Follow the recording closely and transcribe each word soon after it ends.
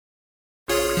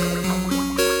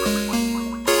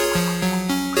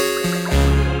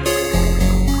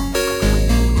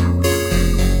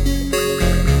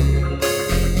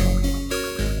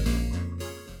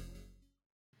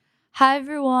Hi,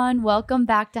 everyone. Welcome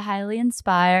back to Highly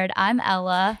Inspired. I'm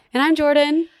Ella. And I'm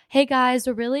Jordan. Hey guys,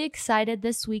 we're really excited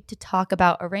this week to talk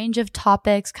about a range of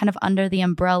topics kind of under the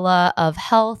umbrella of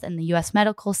health and the U.S.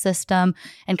 medical system,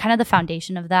 and kind of the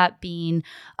foundation of that being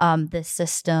this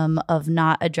system of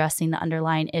not addressing the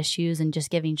underlying issues and just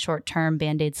giving short-term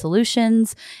Band-Aid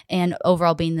solutions, and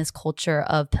overall being this culture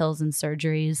of pills and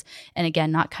surgeries, and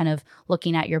again, not kind of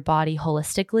looking at your body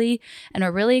holistically. And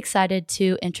we're really excited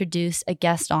to introduce a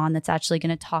guest on that's actually going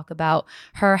to talk about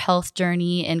her health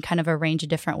journey in kind of a range of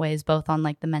different ways, both on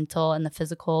like the mental and the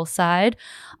physical side.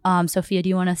 Sophia, do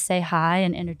you want to say hi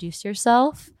and introduce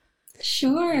yourself?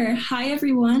 Sure. Hi,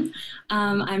 everyone.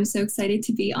 I'm so excited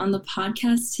to be on the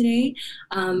podcast today.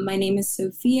 My name is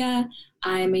Sophia.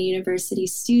 I'm a university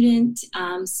student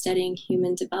studying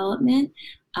human development.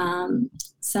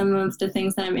 Some of the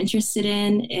things that I'm interested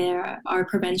in are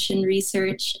prevention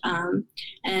research.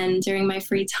 And during my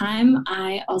free time,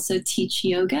 I also teach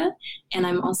yoga, and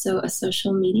I'm also a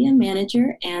social media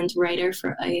manager and writer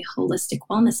for a holistic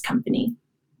wellness company.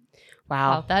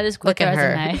 Wow, that is quite a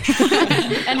resume.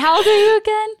 And how old are you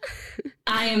again?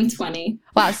 I am 20.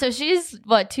 Wow, so she's,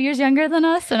 2 years younger than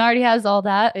us and already has all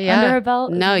that under her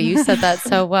belt? No, you said that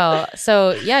so well.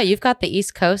 So yeah, you've got the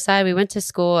East Coast side. We went to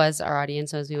school, as our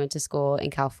audience knows, we went to school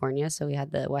in California, so we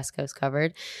had the West Coast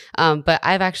covered. But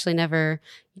I've actually never,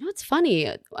 it's funny,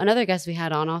 another guest we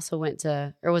had on also went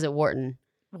to, or was it Wharton?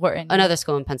 Wharton. Another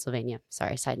school in Pennsylvania.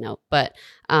 Sorry, side note. But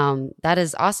that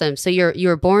is awesome. So you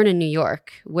were born in New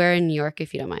York. Where in New York,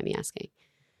 if you don't mind me asking?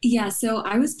 Yeah, so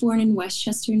I was born in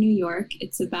Westchester, New York.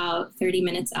 It's about 30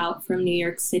 minutes out from New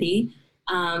York City.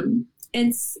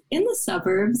 It's in the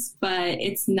suburbs, but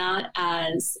it's not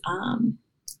as,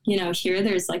 here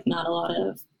there's like not a lot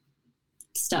of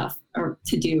stuff or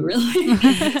to do really.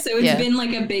 So it's been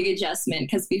like a big adjustment,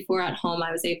 because before at home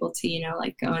I was able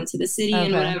to, go into the city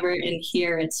and whatever. And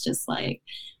here it's just like,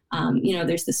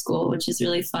 there's the school, which is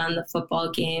really fun, the football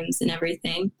games and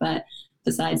everything. But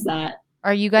besides that,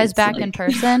 are you guys back in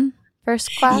person?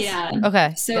 First class? Yeah.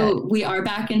 Okay. So we are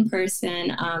back in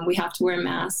person. We have to wear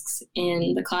masks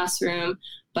in the classroom.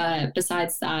 But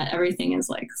besides that, everything is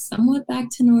like somewhat back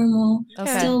to normal.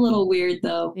 Okay. Still a little weird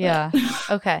though. But. Yeah.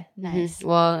 Okay. Nice.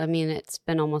 Well, I mean, it's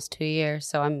been almost 2 years,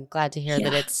 so I'm glad to hear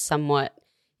that it's somewhat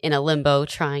in a limbo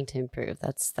trying to improve.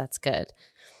 That's good.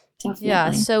 Definitely.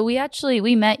 Yeah. So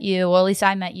we met you, well, at least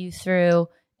I met you through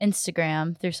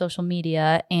Instagram, through social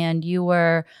media, and you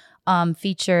were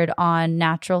featured on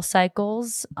Natural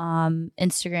Cycles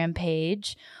Instagram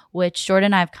page, which Jordan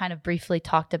and I have kind of briefly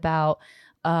talked about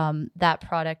that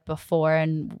product before,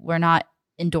 and we're not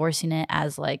endorsing it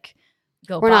as like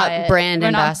we're not brand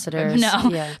ambassadors.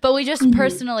 But we just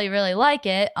personally really like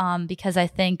it because I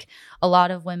think a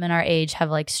lot of women our age have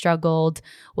like struggled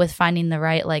with finding the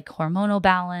right like hormonal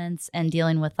balance and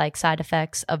dealing with like side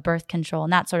effects of birth control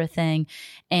and that sort of thing,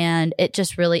 and it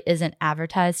just really isn't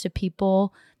advertised to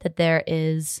people that there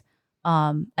is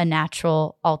a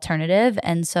natural alternative.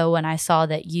 And so when I saw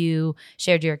that you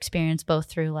shared your experience both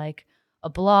through like a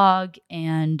blog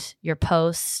and your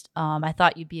post, I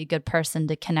thought you'd be a good person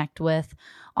to connect with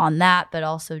on that, but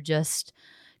also just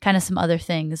kind of some other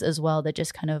things as well that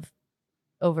just kind of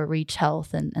overreach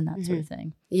health and that sort of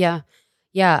thing. Yeah.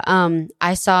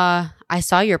 I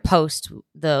saw your post,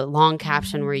 the long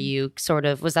caption where you sort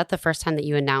of, was that the first time that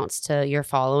you announced to your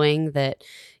following that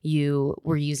you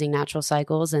were using Natural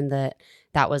Cycles and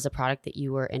that was a product that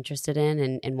you were interested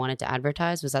in and wanted to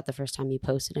advertise? Was that the first time you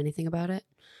posted anything about it?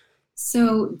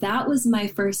 So that was my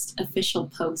first official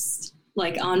post,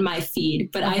 like on my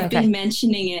feed, but I've been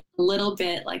mentioning it a little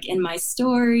bit, like in my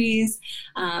stories,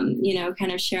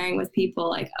 kind of sharing with people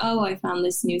like, oh, I found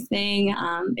this new thing.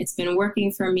 It's been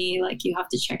working for me. Like, you have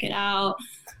to check it out.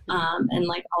 And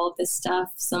like all of this stuff,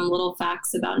 some little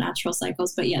facts about Natural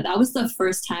Cycles. But yeah, that was the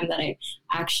first time that I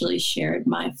actually shared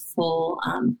my full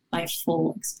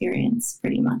experience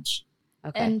pretty much.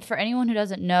 Okay. And for anyone who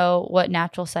doesn't know what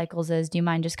Natural Cycles is, do you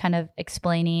mind just kind of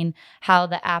explaining how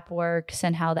the app works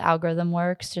and how the algorithm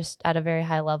works, just at a very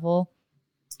high level?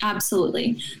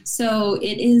 Absolutely. So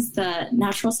the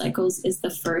Natural Cycles is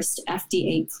the first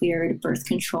FDA cleared birth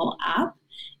control app.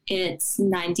 It's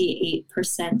 98%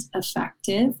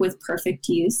 effective with perfect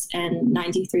use and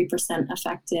 93%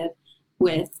 effective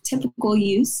with typical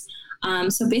use.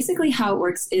 So basically how it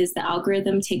works is the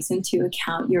algorithm takes into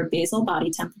account your basal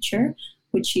body temperature,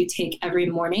 which you take every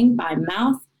morning by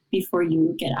mouth before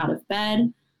you get out of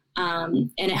bed.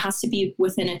 And it has to be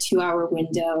within a 2-hour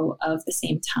window of the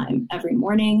same time every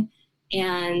morning.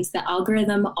 And the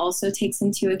algorithm also takes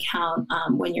into account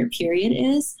when your period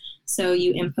is. So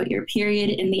you input your period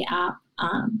in the app,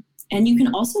 And you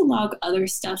can also log other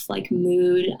stuff like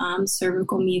mood,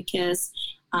 cervical mucus,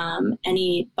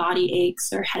 any body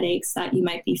aches or headaches that you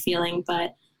might be feeling.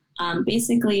 But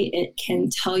basically, it can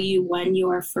tell you when you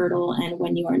are fertile and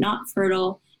when you are not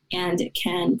fertile, and it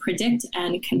can predict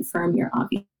and confirm your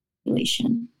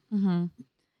ovulation. Mm-hmm.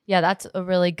 Yeah, that's a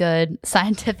really good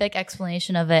scientific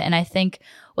explanation of it. And I think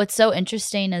what's so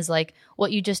interesting is like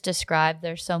what you just described.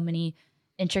 There's so many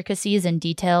intricacies and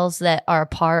details that are a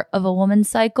part of a woman's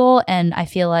cycle. And I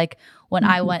feel like when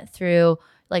I went through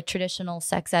like traditional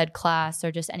sex ed class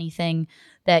or just anything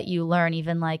that you learn,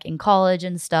 even like in college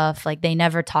and stuff, like they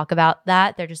never talk about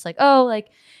that. They're just like, oh, like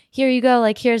here you go,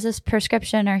 like here's this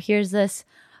prescription or here's this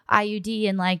IUD,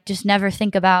 and like just never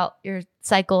think about your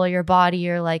cycle or your body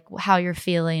or like how you're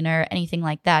feeling or anything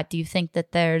like that. Do you think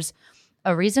that there's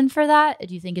a reason for that?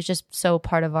 Do you think it's just so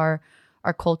part of our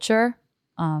culture?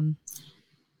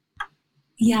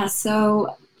 Yeah,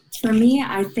 so for me,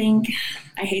 I think,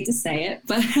 I hate to say it,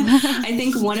 but I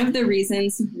think one of the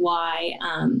reasons why,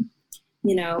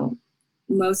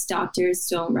 most doctors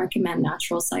don't recommend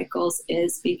natural cycles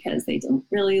is because they don't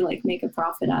really like make a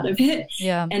profit out of it.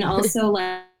 Yeah. And also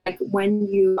like when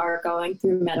you are going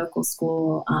through medical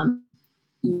school,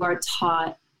 you are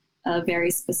taught a very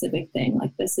specific thing.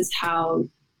 Like this is how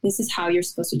you're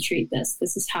supposed to treat this.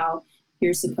 This is how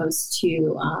you're supposed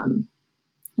to,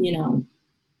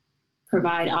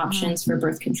 provide options for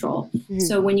birth control. Mm-hmm.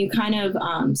 So when you kind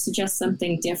of suggest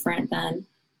something different than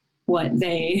what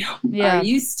they are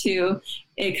used to,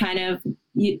 it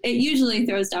usually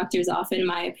throws doctors off, in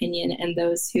my opinion, and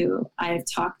those who I've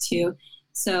talked to.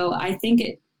 So I think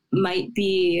it might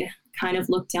be kind of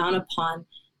looked down upon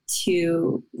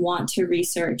to want to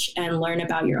research and learn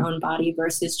about your own body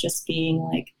versus just being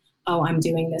like, oh, I'm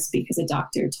doing this because a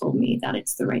doctor told me that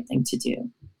it's the right thing to do.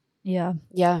 Yeah.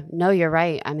 Yeah. No, you're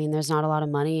right. I mean, there's not a lot of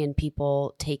money in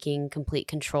people taking complete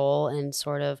control and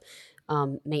sort of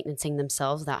maintaining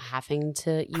themselves without having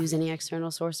to use any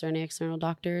external source or any external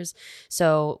doctors.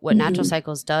 So what Natural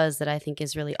Cycles does that I think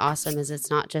is really awesome is it's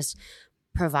not just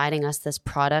providing us this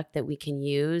product that we can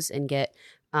use and get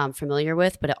familiar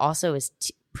with, but it also is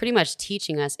pretty much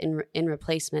teaching us in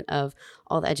replacement of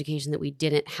all the education that we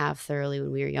didn't have thoroughly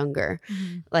when we were younger.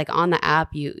 Mm-hmm. Like on the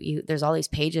app, you there's all these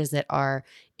pages that are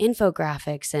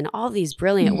infographics and all these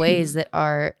brilliant ways that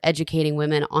are educating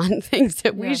women on things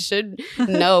that we should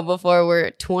know before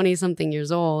we're 20 something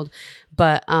years old.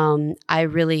 But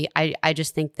I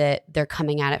just think that they're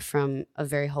coming at it from a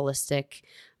very holistic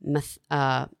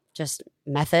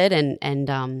method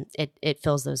and it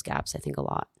fills those gaps, I think, a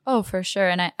lot. Oh, for sure.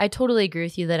 And I totally agree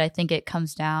with you that I think it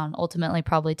comes down ultimately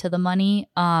probably to the money.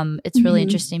 It's really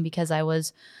interesting because I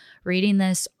was reading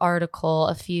this article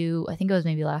I think it was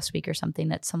maybe last week or something,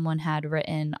 that someone had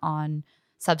written on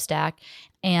Substack,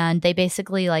 and they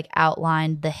basically like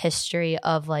outlined the history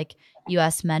of like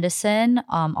US medicine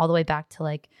all the way back to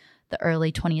like the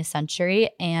early 20th century.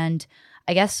 And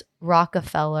I guess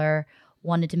Rockefeller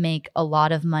wanted to make a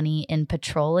lot of money in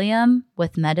petroleum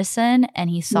with medicine. And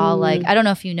he saw like, I don't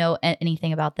know if you know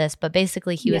anything about this, but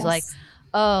basically he was like,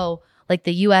 oh, like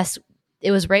the US, it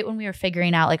was right when we were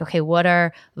figuring out like, okay, what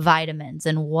are vitamins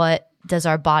and what does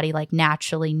our body like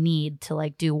naturally need to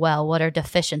like do well? What are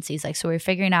deficiencies? Like, so we were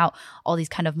figuring out all these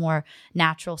kind of more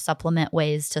natural supplement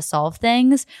ways to solve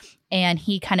things. And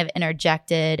he kind of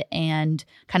interjected and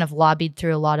kind of lobbied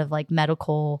through a lot of like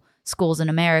medical schools in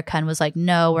America and was like,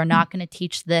 no, we're not going to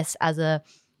teach this as a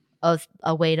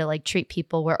way to like treat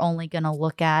people. We're only going to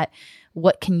look at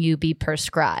what can you be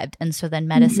prescribed. And so then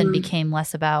medicine became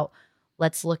less about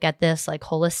let's look at this like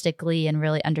holistically and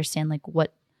really understand like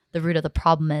what the root of the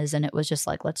problem is. And it was just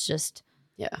like, let's just,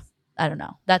 I don't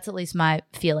know. That's at least my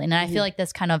feeling. And I feel like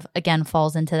this kind of, again,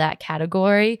 falls into that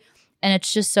category. And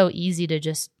it's just so easy to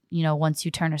just, once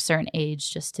you turn a certain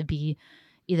age, just to be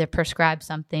either prescribed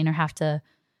something or have to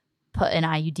put an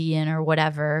IUD in or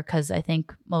whatever. Cause I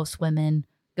think most women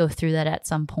go through that at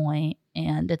some point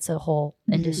and it's a whole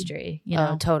industry,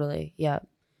 Oh, totally. Yeah.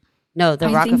 No, the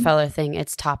Rockefeller thing,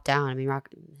 it's top down. I mean,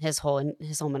 his whole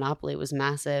monopoly was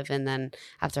massive. And then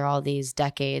after all these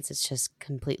decades, it's just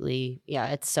completely,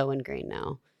 it's so ingrained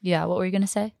now. Yeah. What were you going to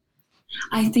say?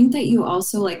 I think that you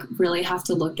also like really have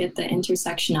to look at the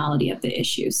intersectionality of the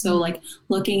issue. So like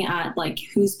looking at like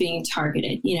who's being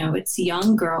targeted, it's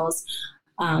young girls.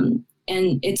 And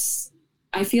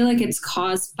I feel like it's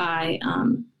caused by,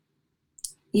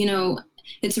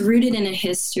 it's rooted in a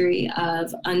history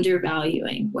of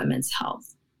undervaluing women's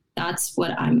health. That's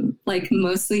what I'm like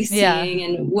mostly seeing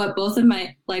and what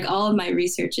all of my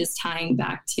research is tying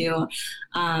back to.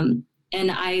 And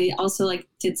I also like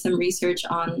did some research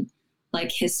on like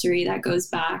history that goes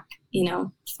back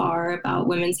far about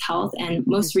women's health, and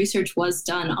most research was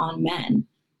done on men.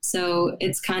 So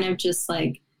it's kind of just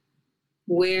like,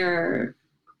 where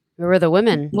were the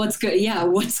women? What's good? Yeah,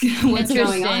 what's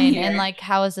going on here? And like,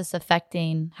 how is this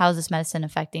medicine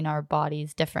affecting our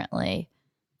bodies differently?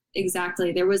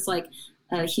 Exactly. There was like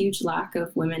a huge lack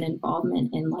of women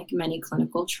involvement in like many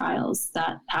clinical trials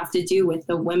that have to do with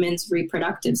the women's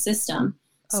reproductive system.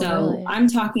 Really? I'm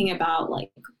talking about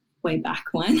like way back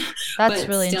when. That's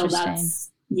really interesting.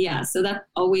 So that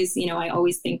always, I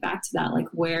always think back to that, like,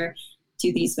 where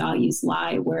do these values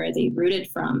lie? Where are they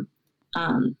rooted from?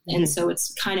 And so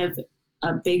it's kind of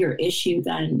a bigger issue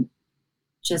than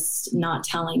just not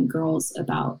telling girls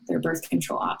about their birth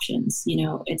control options.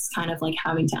 It's kind of like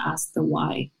having to ask the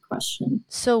why question.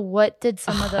 So what did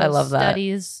some of those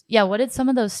studies, what did some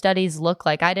of those studies look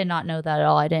like? I did not know that at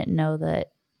all. I didn't know that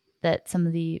some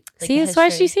of the, like, see, that's why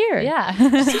she's here. Yeah.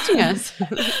 She's teaching us.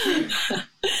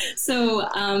 So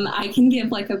I can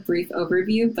give like a brief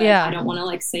overview, but I don't want to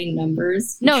like say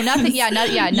numbers. No, nothing.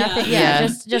 Nothing. Yeah.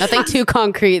 Just nothing too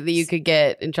concrete that you could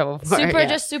get in trouble for.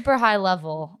 Just super high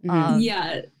level.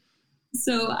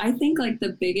 So I think like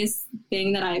the biggest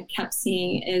thing that I've kept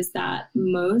seeing is that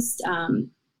most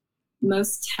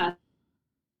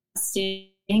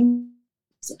testing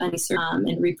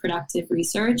and reproductive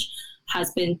research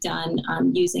has been done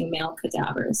using male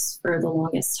cadavers for the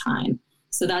longest time.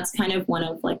 So that's kind of one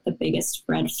of like the biggest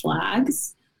red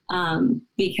flags,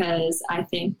 because I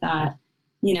think that,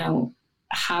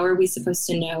 how are we supposed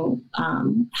to know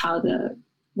how the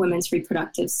women's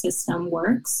reproductive system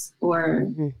works, or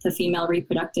the female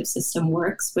reproductive system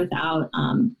works, without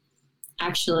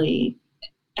actually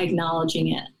acknowledging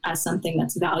it as something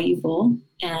that's valuable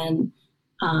and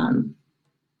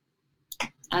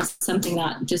as something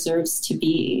that deserves to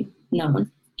be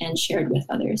known and shared with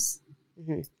others.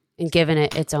 And given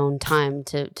it its own time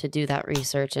to do that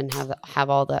research and have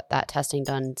all that testing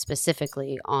done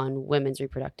specifically on women's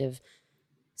reproductive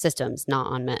systems, not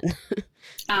on men.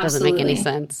 Doesn't make any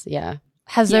sense. Yeah.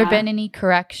 Has there been any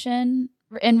correction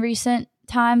in recent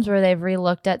times where they've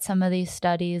relooked at some of these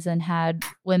studies and had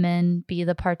women be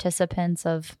the participants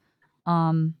of,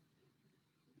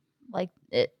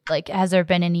 has there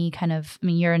been any kind of,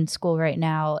 you're in school right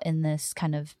now in this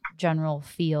kind of general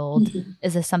field.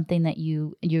 Is this something that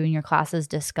you and your classes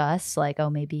discuss? Like,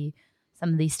 maybe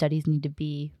some of these studies need to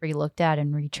be relooked at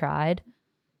and retried?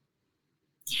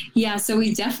 Yeah, so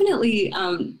we definitely,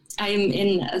 I'm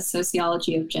in a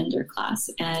sociology of gender class,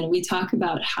 and we talk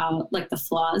about how, like, the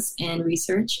flaws in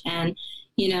research, and,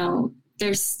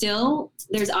 there's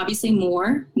obviously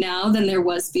more now than there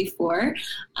was before,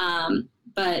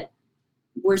 but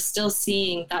we're still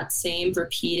seeing that same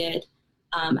repeated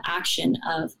action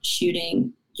of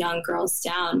shooting young girls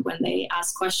down when they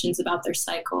ask questions about their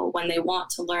cycle, when they want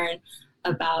to learn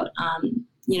about,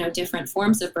 different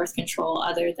forms of birth control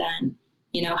other than,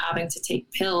 having to take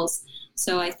pills.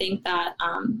 So I think that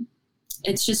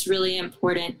it's just really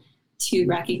important to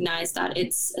recognize that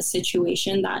it's a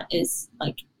situation that is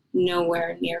like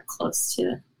nowhere near close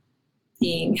to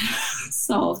being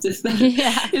solved, if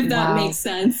that makes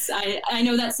sense. I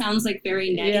know that sounds like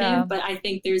very negative, but I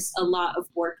think there's a lot of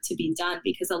work to be done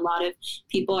because a lot of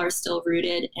people are still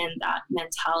rooted in that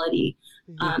mentality.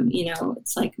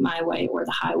 It's like my way or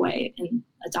the highway in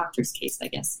a doctor's case, I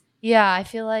guess. Yeah, I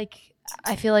feel like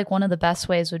one of the best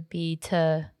ways would be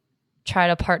to try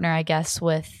to partner, I guess,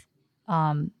 with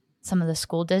some of the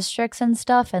school districts and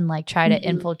stuff, and like try to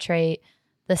infiltrate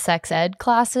the sex ed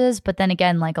classes. But then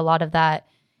again, like a lot of that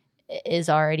is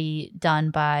already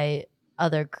done by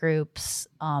other groups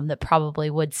that probably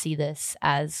would see this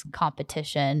as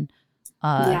competition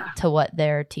to what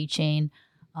they're teaching.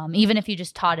 Even if you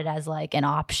just taught it as like an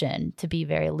option, to be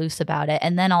very loose about it.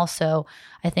 And then also,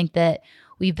 I think that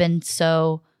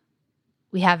a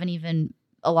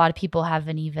lot of people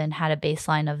haven't even had a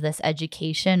baseline of this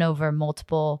education over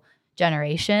multiple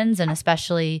generations. And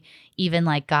especially even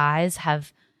like boys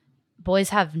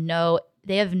have no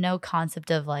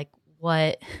concept of like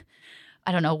what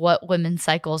women's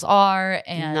cycles are,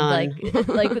 and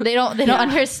like they don't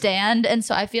understand. And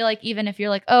so I feel like even if you're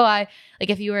like,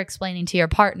 if you were explaining to your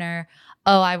partner,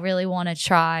 I really want to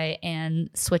try and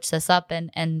switch this up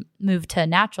and move to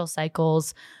natural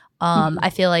cycles, I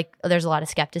feel like there's a lot of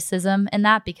skepticism in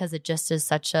that because it just is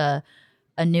such a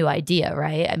new idea,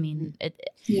 right? I mean, it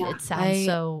sounds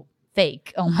so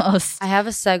fake almost. I have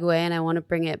a segue, and I want to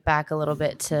bring it back a little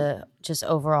bit to just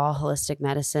overall holistic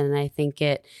medicine. And I think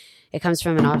it comes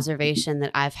from an observation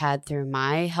that I've had through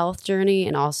my health journey,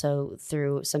 and also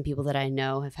through some people that I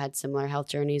know have had similar health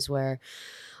journeys, where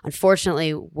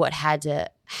unfortunately what had to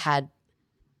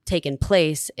taken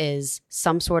place is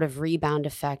some sort of rebound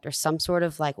effect or some sort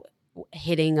of like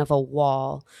hitting of a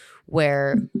wall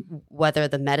where whether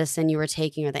the medicine you were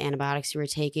taking or the antibiotics you were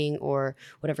taking or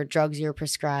whatever drugs you were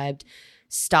prescribed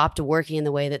stopped working in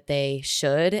the way that they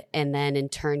should, and then in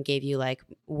turn gave you like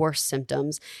worse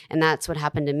symptoms. And that's what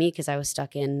happened to me, because I was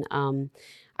stuck in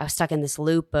this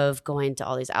loop of going to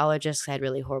all these allergists. I had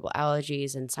really horrible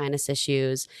allergies and sinus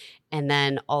issues. And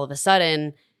then all of a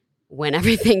sudden, when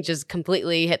everything just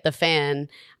completely hit the fan,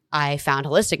 I found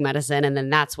holistic medicine, and then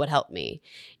that's what helped me.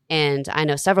 And I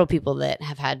know several people that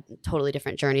have had totally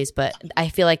different journeys, but I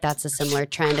feel like that's a similar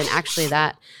trend. And actually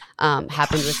that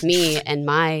happened with me and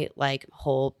my like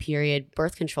whole period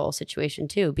birth control situation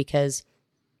too, because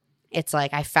it's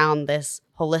like I found this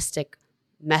holistic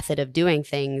method of doing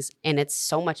things, and it's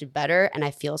so much better, and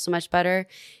I feel so much better,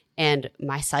 and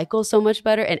my cycle so much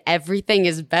better, and everything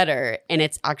is better, and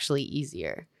it's actually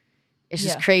easier. It's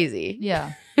just crazy.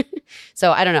 Yeah.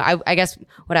 So I don't know. I guess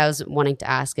what I was wanting to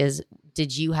ask is,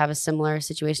 did you have a similar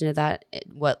situation to that?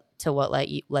 What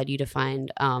led you to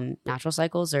find natural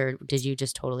cycles, or did you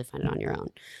just totally find it on your own?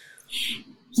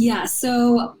 Yeah,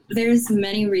 so there's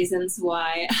many reasons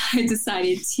why I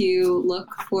decided to look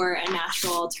for a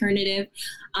natural alternative.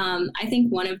 I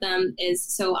think one of them is,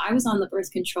 so I was on the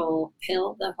birth control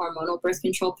pill, the hormonal birth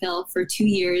control pill, for 2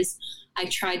 years. I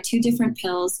tried 2 different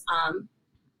pills.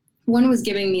 One was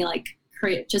giving me like,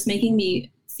 just making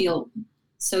me feel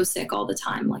so sick all the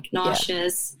time, like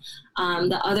nauseous.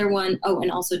 The other one,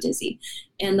 and also dizzy.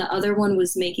 And the other one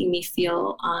was making me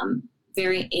feel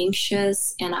very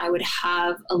anxious, and I would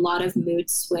have a lot of mood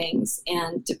swings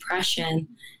and depression.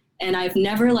 And I've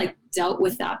never like dealt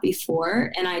with that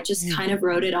before. And I just kind of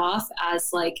wrote it off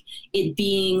as like it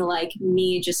being like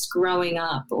me just growing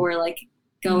up or like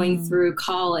going through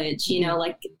college, you know,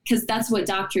 like, cause that's what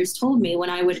doctors told me when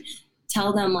I would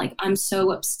tell them like, I'm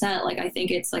so upset. Like, I think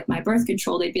it's like my birth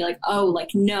control. They'd be like, oh, like,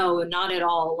 no, not at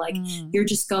all. Like you're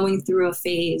just going through a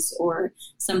phase or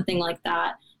something like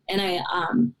that. And I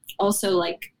also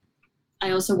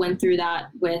went through that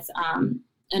with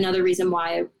another reason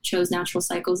why I chose natural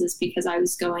cycles is because I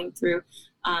was going through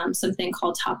something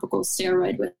called topical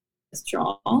steroid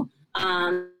withdrawal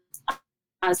as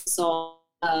a result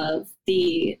of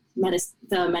the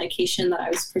medication that I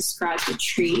was prescribed to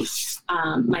treat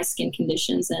my skin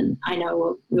conditions. And I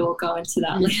know we will go into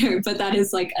that later, but that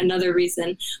is like another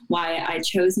reason why I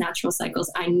chose natural cycles.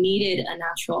 I needed a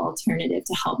natural alternative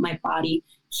to help my body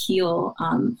heal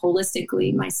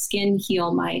holistically, my skin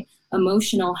heal, my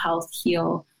emotional health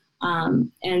heal.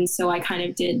 And so I kind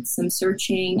of did some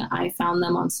searching. I found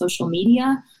them on social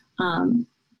media.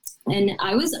 And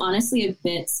I was honestly a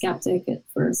bit skeptic at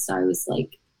first. I was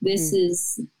like,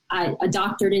 a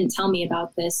doctor didn't tell me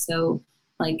about this. So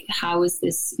like, how is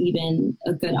this even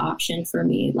a good option for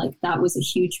me? Like that was a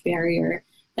huge barrier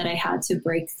that I had to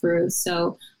break through.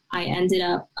 So I ended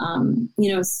up,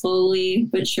 slowly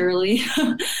but surely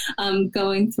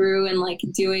going through and like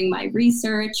doing my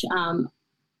research.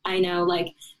 I know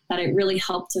like that it really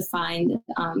helped to find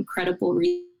credible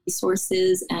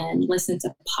resources and listen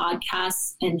to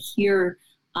podcasts and hear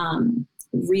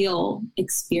real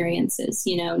experiences,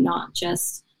 you know, not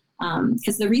just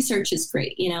because the research is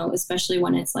great, you know, especially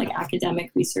when it's like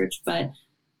academic research, but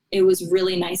it was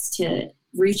really nice to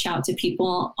reach out to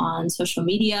people on social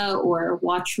media or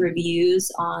watch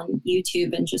reviews on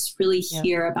YouTube and just really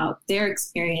hear about their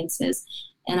experiences.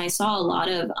 And I saw a lot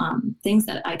of things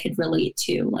that I could relate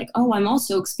to, like, oh, I'm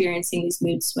also experiencing these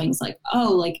mood swings, like,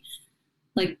 oh, like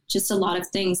just a lot of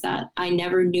things that I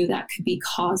never knew that could be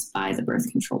caused by the birth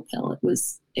control pill.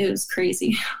 It was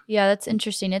crazy. Yeah, that's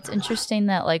interesting. It's interesting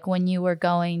that like when you were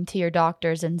going to your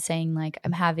doctors and saying like,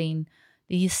 I'm having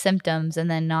these symptoms, and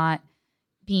then not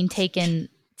being taken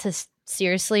to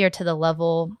seriously or to the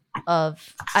level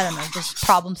of, I don't know, just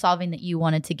problem solving that you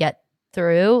wanted to get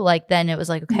through. Like then it was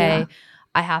like, okay,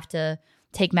 I have to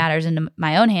take matters into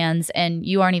my own hands, and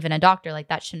you aren't even a doctor. Like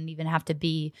that shouldn't even have to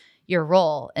be your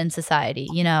role in society,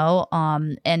 you know?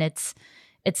 And it's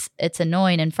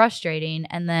annoying and frustrating.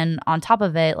 And then on top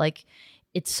of it, like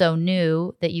it's so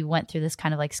new that you went through this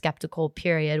kind of like skeptical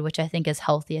period, which I think is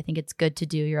healthy. I think it's good to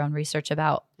do your own research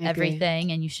about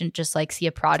everything, and you shouldn't just like see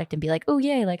a product and be like, oh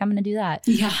yay, like I'm gonna do that.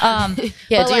 Do your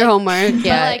homework.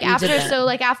 Yeah. But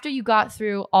like after you got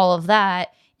through all of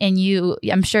that, and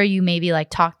I'm sure you maybe like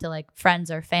talked to like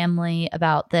friends or family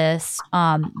about this.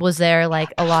 Was there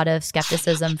like a lot of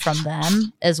skepticism from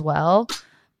them as well?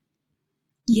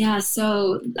 Yeah,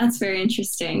 so that's very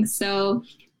interesting. So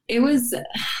it was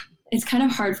it's kind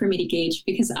of hard for me to gauge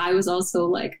because I was also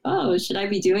like, oh, should I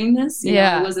be doing this? You know,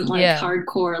 I wasn't like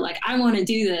hardcore, like I want to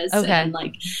do this. Okay. And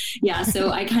like, yeah.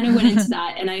 So I kind of went into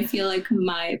that, and I feel like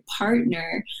my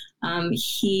partner,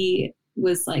 he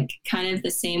was like kind of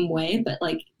the same way, but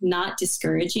like not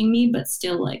discouraging me, but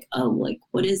still like, oh, like,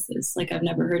 what is this? Like, I've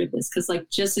never heard of this. Cause like,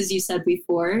 just as you said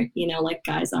before, you know, like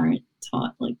guys aren't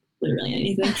taught like literally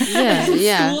anything.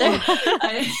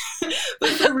 But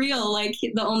for real, like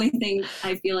the only thing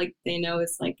I feel like they know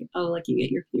is like, oh, like you get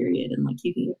your period and like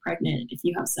you can get pregnant if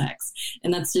you have sex,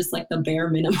 and that's just like the bare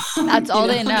minimum. That's all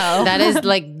they know. That is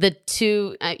like the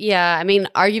two. I mean,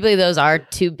 arguably those are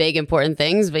two big important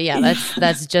things, but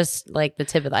that's just like the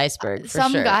tip of the iceberg. For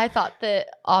Some sure. guy thought that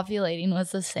ovulating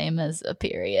was the same as a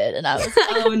period, and I was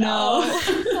like, oh no.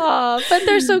 Oh, but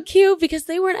they're so cute because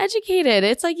they weren't educated.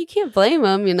 It's like you can't blame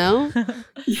them, you know.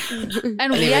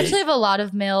 And we actually have a lot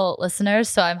of male listeners,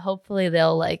 so I'm hopefully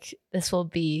they'll like this will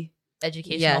be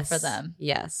educational for them.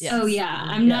 Yes. Oh yeah,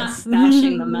 I'm not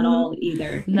bashing them at all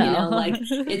either. No. You know, like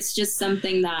it's just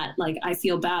something that like I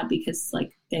feel bad because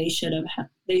like they should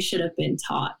have been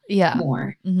taught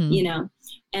more. Mm-hmm. You know,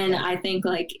 and I think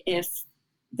like if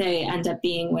they end up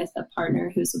being with a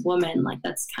partner who's a woman, like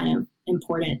that's kind of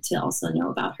important to also know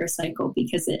about her cycle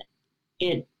because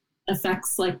it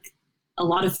affects like a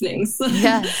lot of things.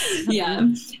 Yeah.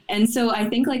 And so I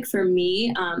think like for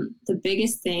me, the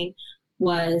biggest thing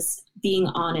was being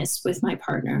honest with my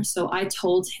partner. So I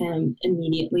told him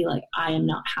immediately, like, I am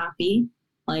not happy.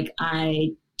 Like,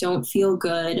 I don't feel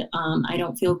good. I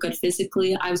don't feel good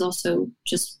physically. I was also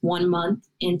just 1 month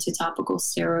into topical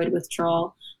steroid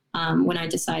withdrawal when I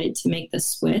decided to make the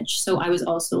switch. So I was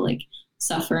also like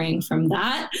suffering from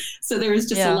that. So there was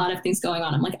just a lot of things going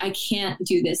on. I'm like, I can't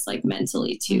do this like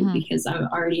mentally too, because I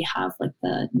already have like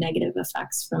the negative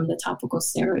effects from the topical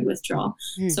steroid withdrawal.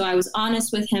 So I was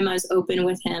honest with him. I was open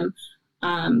with him.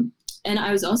 And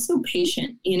I was also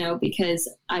patient, you know, because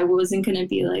I wasn't going to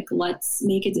be like, let's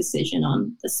make a decision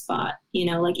on the spot, you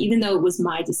know, like, even though it was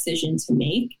my decision to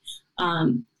make,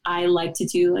 I like to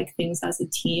do like things as a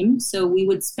team. So we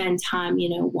would spend time, you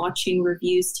know, watching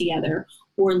reviews together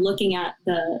or looking at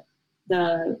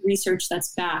the research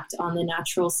that's backed on the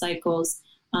Natural Cycles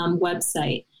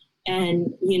website.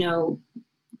 And, you know,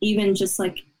 even just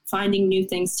like finding new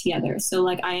things together. So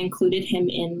like I included him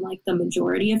in like the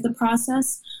majority of the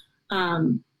process.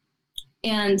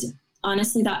 And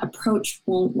honestly, that approach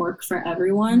won't work for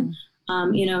everyone.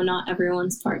 You know, not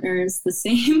everyone's partner is the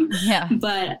same.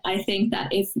 But I think that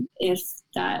if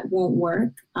that won't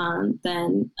work,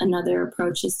 then another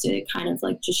approach is to kind of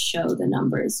like just show the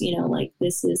numbers, you know, like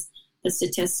this is the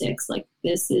statistics, like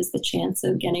this is the chance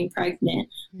of getting pregnant.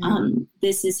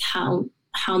 This is how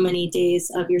many days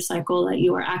of your cycle that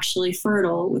you are actually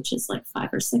fertile, which is like 5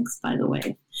 or 6, by the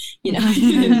way, you know,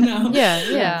 you didn't know.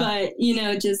 But, you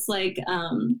know, just like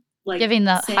giving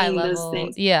the high level, those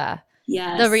things.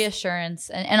 The reassurance.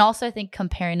 And also I think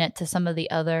comparing it to some of the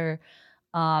other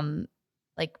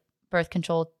like birth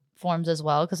control forms as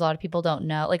well, because a lot of people don't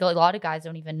know, like a lot of guys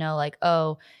don't even know like,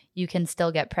 oh, you can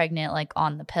still get pregnant like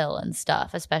on the pill and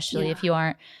stuff, especially if you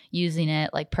aren't using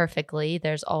it like perfectly.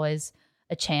 There's always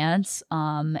a chance,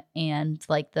 and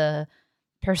like the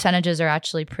percentages are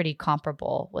actually pretty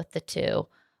comparable with the two.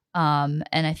 And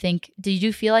I think, did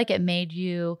you feel like it made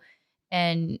you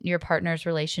and your partner's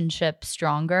relationship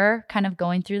stronger kind of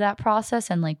going through that process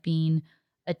and like being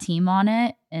a team on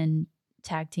it and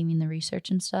tag teaming the research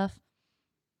and stuff?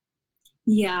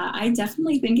 Yeah, I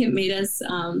definitely think it made us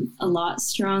a lot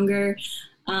stronger.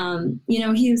 You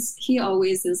know, he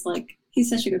always is like, he's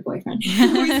such a good boyfriend. He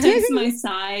always takes my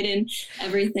side and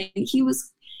everything.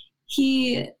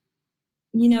 He,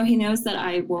 you know, he knows that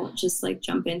I won't just like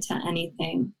jump into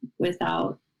anything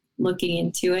without looking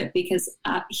into it, because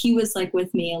he was like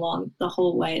with me along the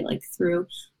whole way, like through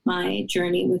my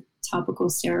journey with topical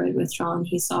steroid withdrawal. And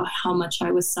he saw how much I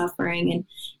was suffering. And,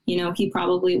 you know, he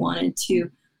probably wanted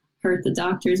to hurt the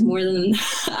doctors more than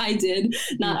I did.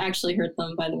 Not actually hurt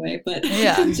them, by the way, but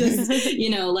just,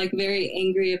 you know, like very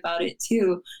angry about it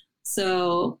too.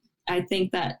 So I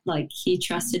think that like he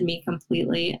trusted me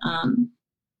completely.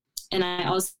 And I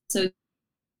also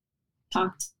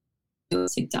talked to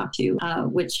TikTok too,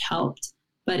 which helped.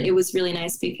 But it was really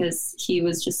nice because he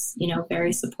was just, you know,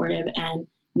 very supportive. And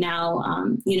now,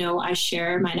 you know, I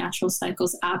share my Natural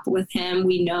Cycles app with him.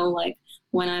 We know like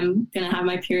when I'm going to have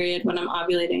my period, when I'm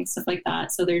ovulating, stuff like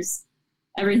that. So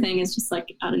everything is just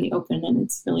like out in the open, and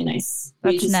it's really nice.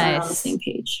 That's we just nice. are on the same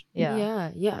page.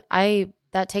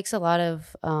 That takes a lot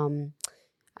of,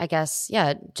 I guess,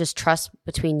 yeah, just trust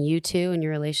between you two and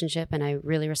your relationship. And I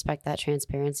really respect that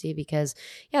transparency because,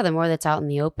 yeah, the more that's out in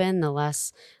the open, the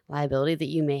less liability that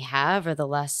you may have, or the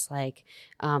less like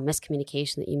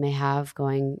miscommunication that you may have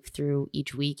going through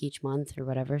each week, each month, or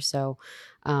whatever. So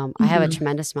I have a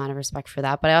tremendous amount of respect for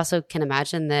that. But I also can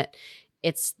imagine that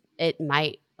it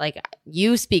might, like,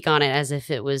 you speak on it as if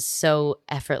it was so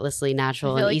effortlessly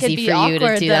natural and easy for you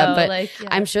to do that. But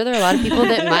I'm sure there are a lot of people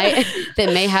that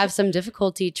may have some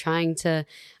difficulty trying to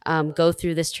go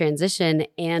through this transition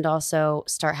and also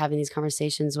start having these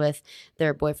conversations with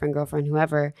their boyfriend, girlfriend,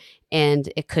 whoever,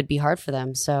 and it could be hard for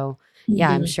them. So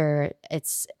yeah, I'm sure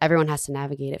everyone has to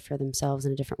navigate it for themselves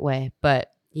in a different way.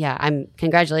 But yeah,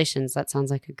 congratulations. That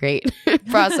sounds like a great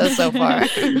process so far.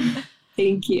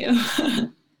 Thank you.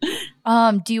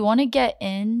 Do you want to get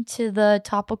into the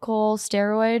topical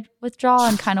steroid withdrawal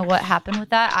and kind of what happened with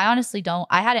that? I honestly don't.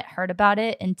 I hadn't heard about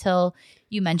it until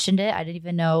you mentioned it. I didn't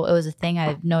even know it was a thing. I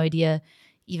have no idea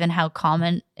even how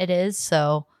common it is.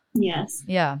 So yes.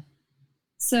 Yeah.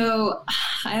 So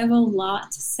I have a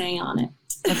lot to say on it.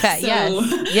 Okay.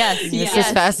 Yes. This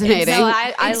is fascinating. So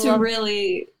it's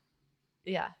really.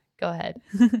 Yeah. Go ahead.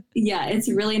 Yeah. It's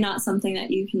really not something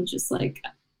that you can just like,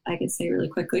 I could say really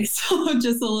quickly. So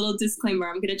just a little disclaimer.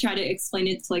 I'm going to try to explain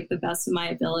it to like the best of my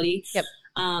ability. Yep.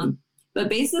 But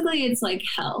basically it's like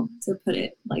hell, to put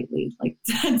it lightly. Like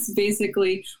that's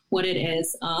basically what it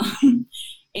is.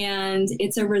 And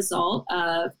it's a result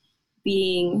of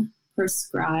being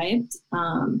prescribed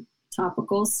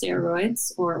topical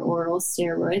steroids or oral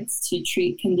steroids to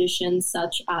treat conditions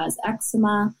such as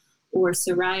eczema or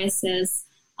psoriasis.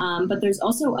 But there's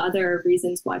also other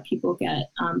reasons why people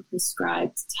get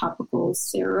prescribed topical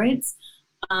steroids.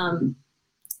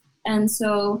 And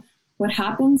so what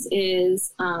happens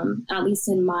is, at least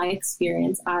in my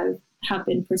experience, I have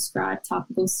been prescribed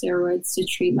topical steroids to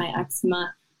treat my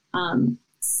eczema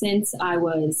since I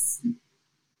was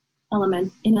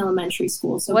in elementary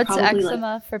school. So what's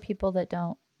eczema for people that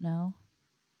don't know?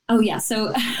 Oh, yeah.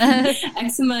 So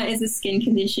eczema is a skin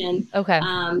condition. Okay.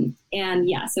 And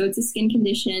yeah, so it's a skin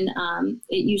condition.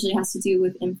 It usually has to do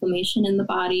with inflammation in the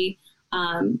body.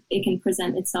 It can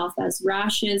present itself as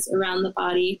rashes around the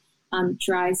body,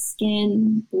 dry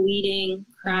skin, bleeding,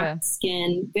 cracked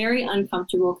skin, very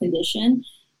uncomfortable condition.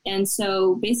 And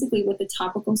so basically what the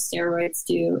topical steroids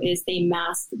do is they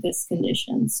mask this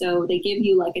condition. So they give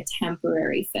you like a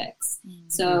temporary fix. Mm-hmm.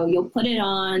 So you'll put it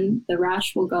on, the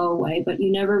rash will go away, but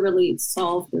you never really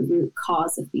solve the root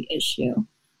cause of the issue.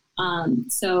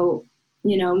 So,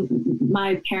 you know,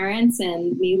 my parents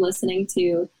and me listening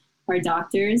to our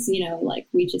doctors, you know, like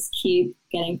we just keep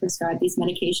getting prescribed these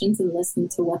medications and listen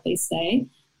to what they say.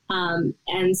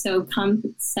 And so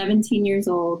come 17 years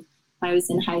old, I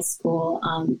was in high school,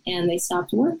 and they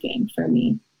stopped working for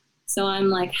me. So I'm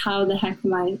like, how the heck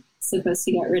am I supposed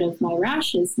to get rid of my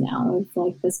rashes now if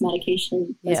like this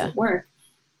medication doesn't work?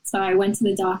 So I went to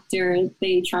the doctor.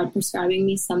 They tried prescribing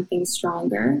me something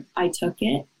stronger. I took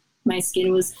it. My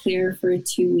skin was clear for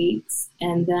 2 weeks,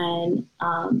 and then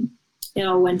it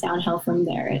all went downhill from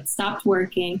there. It stopped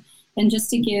working. And just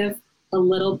to give a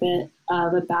little bit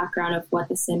of a background of what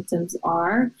the symptoms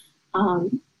are,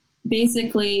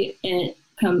 basically,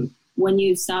 when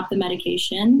you stop the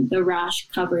medication, the rash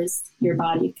covers your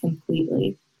body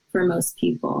completely for most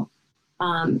people.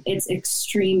 It's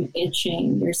extreme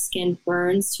itching. Your skin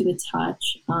burns to the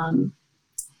touch.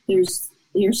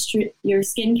 Your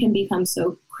skin can become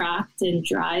so cracked and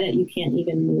dry that you can't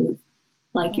even move,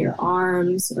 like your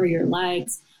arms or your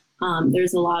legs.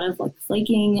 There's a lot of like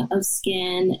flaking of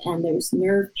skin, and there's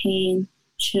nerve pain,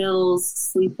 chills,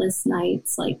 sleepless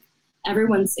nights, like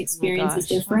everyone's experience is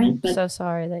different. I'm so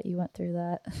sorry that you went through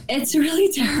that. It's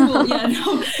really terrible.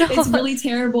 It's really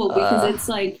terrible because it's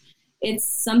like, it's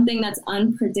something that's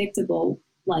unpredictable,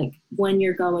 like when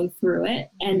you're going through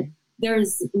it, and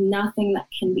there's nothing that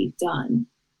can be done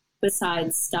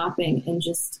besides stopping and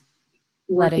just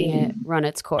letting it run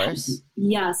its course.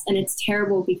 Yes. And it's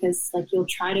terrible because like you'll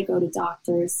try to go to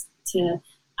doctors to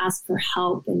ask for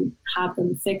help and have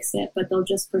them fix it, but they'll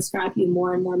just prescribe you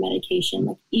more and more medication.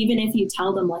 Like even if you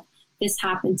tell them like this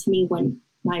happened to me when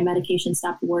my medication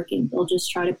stopped working, they'll just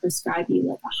try to prescribe you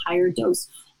like a higher dose,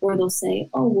 or they'll say,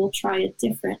 oh, we'll try a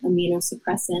different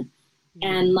immunosuppressant. Mm-hmm.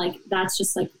 And like that's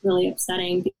just like really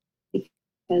upsetting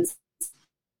because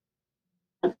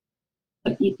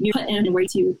you put in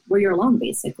where you're alone,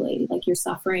 basically, like you're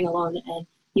suffering alone and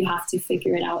you have to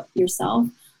figure it out yourself.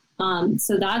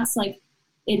 So that's like,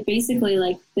 it basically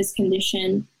like this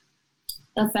condition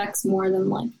affects more than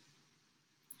like,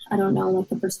 I don't know, like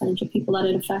the percentage of people that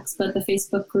it affects, but the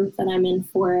Facebook group that I'm in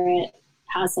for it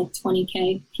has like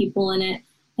 20K people in it.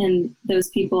 and those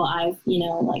people I've,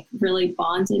 like really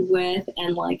bonded with,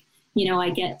 and like, I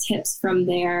get tips from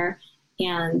there,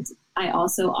 and I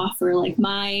also offer like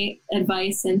my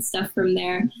advice and stuff from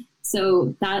there.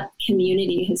 So that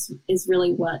community is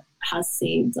really what has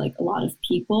saved like a lot of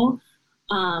people.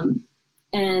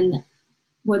 And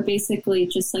what basically,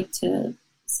 just like to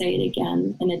say it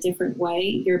again in a different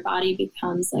way, your body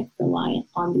becomes like reliant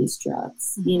on these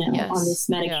drugs, on these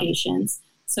medications. Yeah.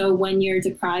 So when you're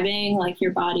depriving like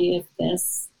your body of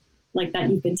this, like that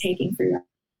you've been taking for your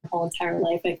whole entire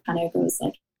life, it kind of goes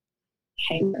like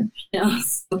haywire.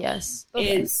 So yes,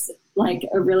 it's like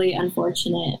a really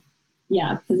unfortunate,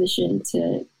 position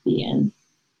to be in.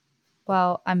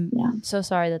 Well, I'm so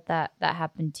sorry that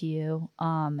happened to you.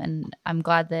 And I'm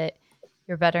glad that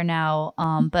you're better now.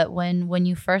 But when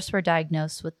you first were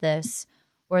diagnosed with this,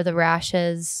 were the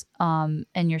rashes and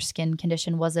your skin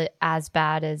condition, was it as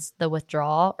bad as the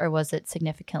withdrawal, or was it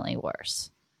significantly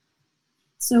worse?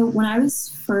 So when I was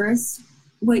first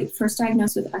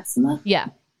diagnosed with eczema? Yeah.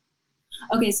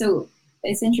 Okay, so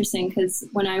it's interesting because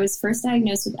when I was first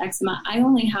diagnosed with eczema, I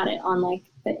only had it on like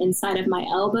the inside of my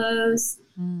elbows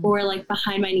or like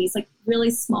behind my knees, like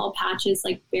really small patches,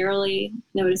 like barely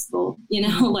noticeable,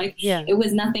 it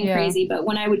was nothing crazy. But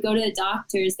when I would go to the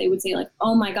doctors, they would say like,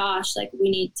 oh my gosh, like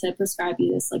we need to prescribe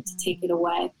you this, like to take it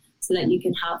away so that you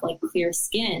can have like clear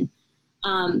skin.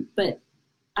 But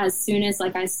as soon as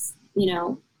like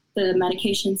the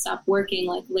medication stopped working,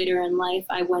 like later in life,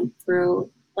 I went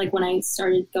through, like when I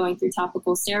started going through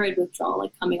topical steroid withdrawal,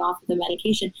 like coming off of the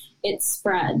medication, it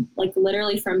spread like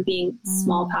literally from being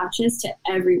small patches to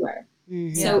everywhere.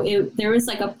 Mm-hmm. So there was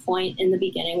like a point in the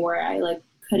beginning where I like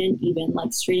couldn't even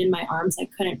like straighten my arms. I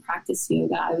couldn't practice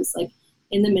yoga. I was like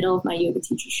in the middle of my yoga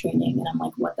teacher training, and I'm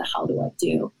like, what the hell do I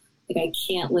do? Like I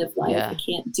can't live life. I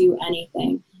can't do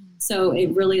anything. So it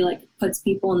really like puts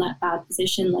people in that bad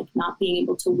position, like not being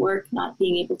able to work, not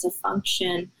being able to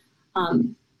function.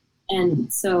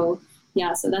 And so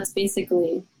that's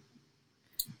basically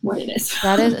what it is.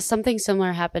 That is something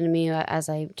similar happened to me. As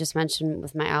I just mentioned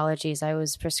with my allergies, I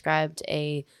was prescribed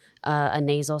a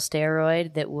nasal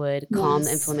steroid that would calm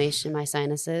inflammation in my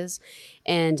sinuses.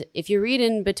 And if you read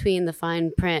in between the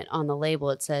fine print on the label,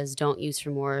 it says don't use for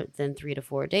more than 3 to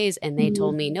 4 days. And they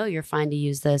told me, no, you're fine to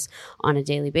use this on a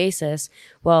daily basis.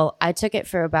 Well, I took it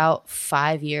for about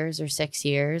 5 years or 6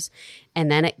 years. And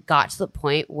then it got to the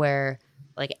point where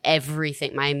like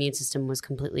everything, my immune system was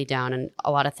completely down, and a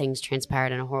lot of things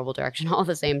transpired in a horrible direction all at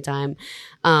the same time.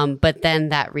 But then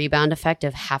that rebound effect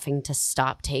of having to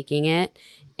stop taking it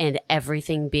and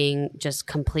everything being just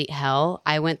complete hell.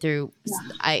 I went through,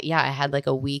 I had like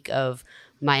a week of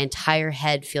my entire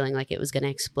head feeling like it was going to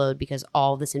explode because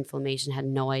all this inflammation had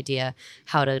no idea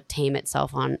how to tame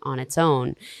itself on its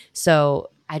own. So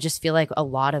I just feel like a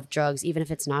lot of drugs, even if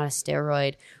it's not a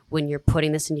steroid, when you're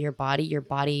putting this into your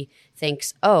body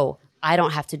thinks, oh, I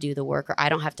don't have to do the work, or I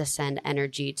don't have to send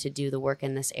energy to do the work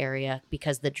in this area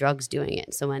because the drug's doing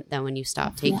it. So when you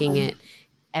stop taking it,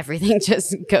 everything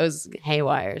just goes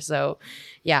haywire. So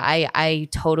yeah, I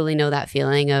totally know that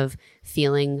feeling of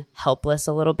feeling helpless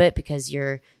a little bit because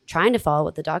you're trying to follow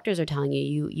what the doctors are telling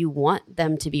you. You want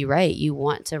them to be right. You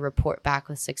want to report back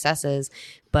with successes.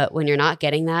 But when you're not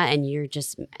getting that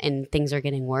and things are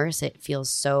getting worse, it feels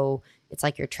so, it's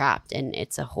like you're trapped, and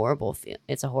it's a horrible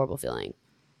feeling.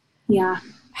 Yeah.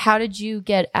 How did you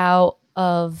get out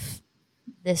of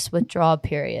this withdrawal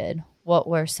period? What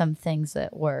were some things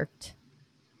that worked?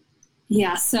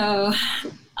 Yeah, so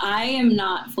I am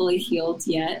not fully healed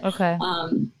yet. Okay.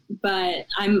 But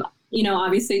I'm,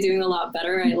 obviously doing a lot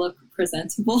better. I look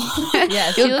presentable.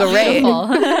 Yes, you look great.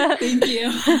 Thank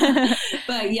you.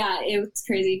 But yeah, it's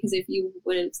crazy because if you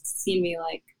would have seen me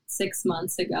like 6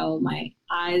 months ago, my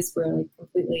eyes were like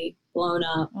completely blown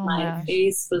up. My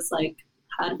face was like,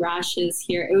 had rashes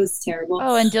here. It was terrible.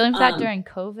 Oh, and dealing with that during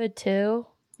COVID too.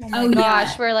 Oh my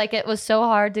gosh, where like it was so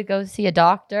hard to go see a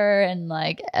doctor and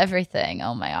like everything.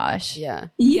 Oh my gosh. Yeah.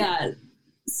 Yeah.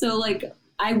 So like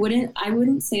I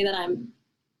wouldn't say that I'm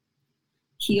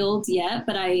healed yet,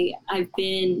 but I've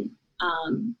been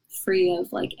free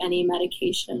of like any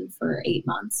medication for 8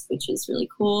 months, which is really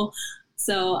cool.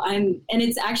 So and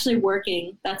it's actually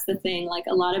working. That's the thing. Like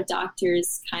a lot of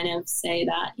doctors kind of say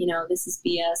that, this is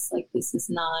BS, like this is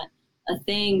not a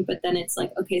thing, but then it's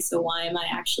like, okay, so why am I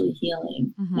actually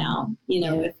healing now?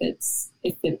 If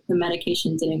the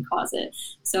medication didn't cause it.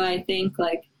 So I think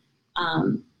like,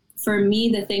 for me,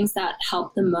 the things that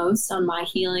help the most on my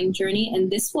healing journey,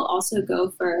 and this will also go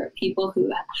for people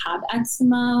who have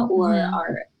eczema or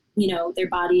are, their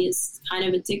body is kind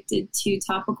of addicted to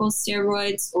topical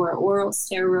steroids or oral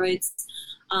steroids.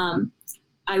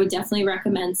 I would definitely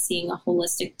recommend seeing a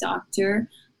holistic doctor.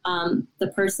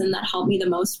 The person that helped me the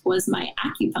most was my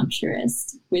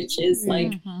acupuncturist, which is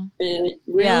like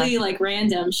really like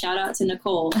random. Shout out to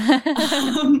Nicole.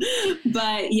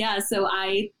 But yeah, so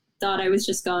I thought I was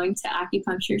just going to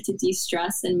acupuncture to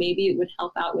de-stress and maybe it would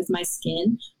help out with my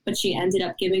skin. But she ended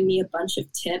up giving me a bunch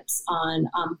of tips on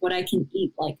what I can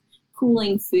eat, like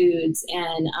cooling foods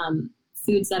and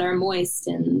foods that are moist,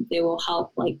 and they will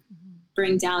help like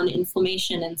bring down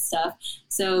inflammation and stuff.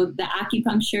 So the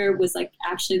acupuncture was like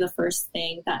actually the first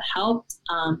thing that helped,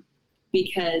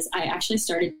 because I actually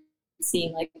started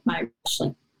seeing like my rash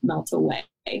like melt away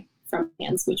from my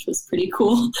hands, which was pretty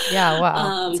cool. Yeah,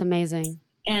 wow, it's amazing.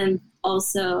 And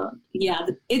also, yeah,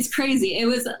 it's crazy. It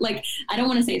was like, I don't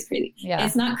want to say it's crazy. Yeah.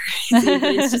 It's not crazy,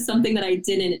 but it's just something that I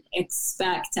didn't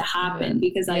expect to happen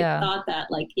because I thought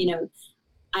that like, you know,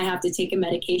 I have to take a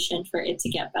medication for it to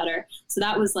get better. So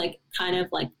that was like kind of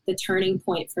like the turning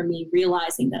point for me,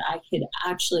 realizing that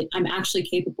I'm actually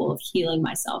capable of healing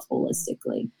myself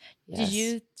holistically. Yes.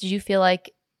 Did you feel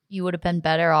like you would have been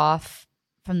better off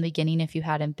from the beginning if you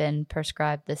hadn't been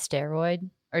prescribed the steroid?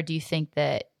 Or do you think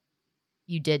that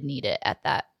you did need it at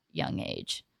that young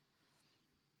age?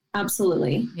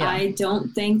 Absolutely. Yeah. I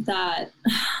don't think that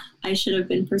I should have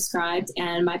been prescribed,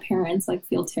 and my parents like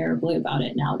feel terribly about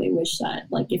it now. They wish that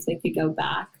like if they could go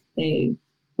back, they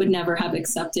would never have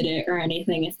accepted it or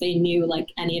anything if they knew like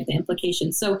any of the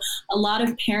implications. So a lot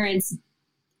of parents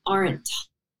aren't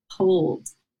told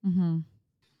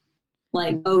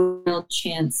like a real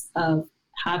chance of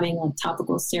having like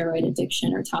topical steroid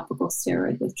addiction or topical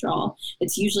steroid withdrawal.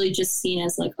 It's usually just seen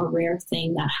as like a rare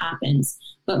thing that happens.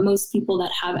 But most people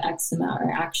that have eczema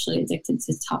are actually addicted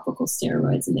to topical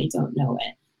steroids and they don't know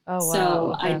it. Oh, wow.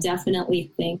 So okay. I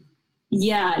definitely think,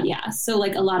 yeah. So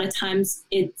like a lot of times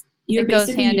it goes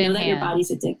basically, hand you in know that your hand. body's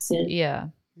addicted. Yeah.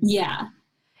 Yeah.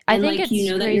 I and think like, it's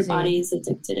you know crazy. that your body's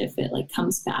addicted if it like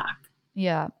comes back.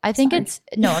 Yeah. I think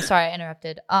Sorry. sorry, I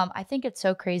interrupted. I think it's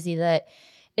so crazy that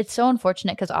it's so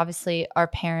unfortunate because obviously our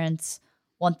parents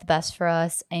want the best for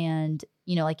us. And,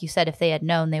 you know, like you said, if they had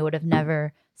known, they would have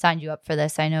never signed you up for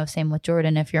this. I know same with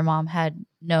Jordan. If your mom had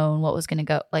known what was going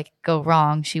to go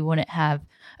wrong, she wouldn't have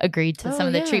agreed to some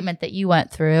of the treatment that you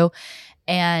went through.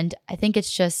 And I think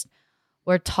it's just,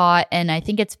 we're taught, and I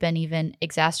think it's been even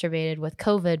exacerbated with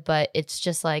COVID, but it's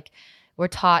just like, we're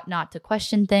taught not to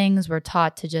question things. We're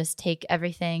taught to just take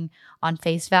everything on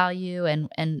face value and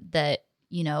that,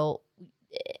 you know,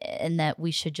 and that we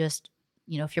should just,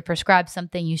 you know, if you're prescribed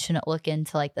something, you shouldn't look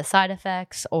into like the side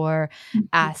effects or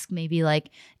ask maybe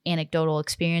like anecdotal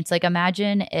experience. Like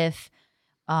imagine if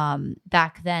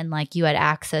back then, like you had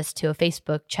access to a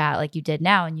Facebook chat like you did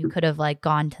now, and you could have like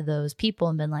gone to those people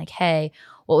and been like, hey,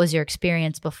 what was your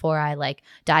experience before I like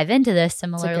dive into this?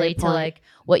 Similarly to like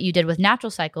what you did with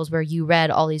Natural Cycles, where you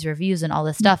read all these reviews and all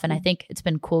this stuff. And I think it's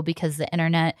been cool because the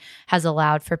internet has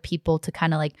allowed for people to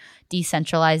kind of like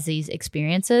decentralize these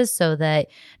experiences so that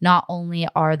not only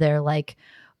are there like,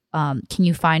 can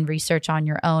you find research on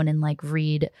your own and like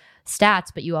read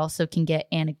stats, but you also can get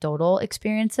anecdotal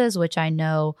experiences, which I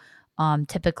know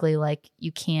typically like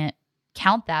you can't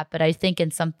count that. But I think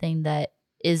in something that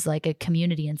is like a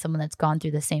community and someone that's gone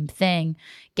through the same thing,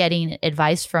 getting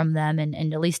advice from them and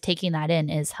at least taking that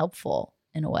in is helpful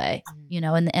in a way, you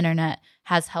know, and the internet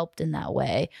has helped in that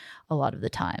way a lot of the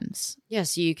times. Yeah,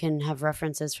 so you can have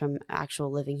references from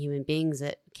actual living human beings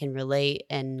that can relate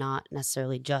and not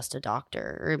necessarily just a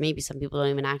doctor, or maybe some people don't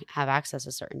even have access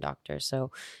to certain doctors.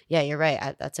 So yeah, you're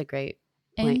right. That's a great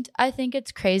point. And I think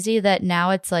it's crazy that now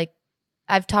it's like,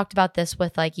 I've talked about this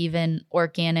with like even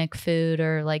organic food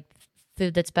or like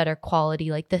food that's better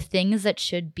quality, like the things that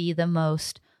should be the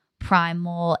most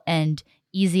primal and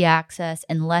easy access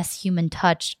and less human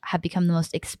touch have become the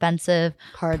most expensive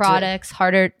products,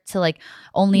 harder to like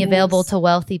only available to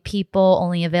wealthy people,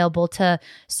 only available to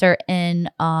certain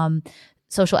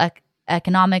social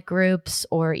economic groups,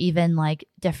 or even like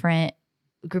different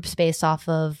groups based off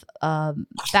of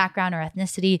background or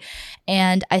ethnicity.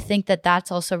 And I think that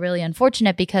that's also really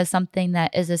unfortunate because something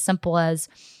that is as simple as,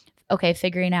 okay,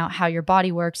 figuring out how your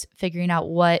body works, figuring out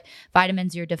what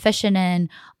vitamins you're deficient in,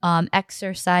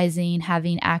 exercising,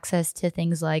 having access to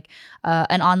things like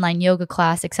an online yoga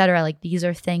class, etc. Like these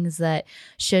are things that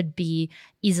should be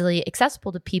easily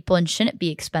accessible to people and shouldn't be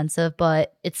expensive,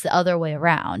 but it's the other way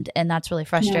around. And that's really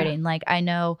frustrating. Yeah. Like I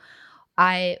know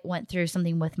I went through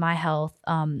something with my health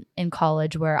in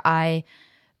college where I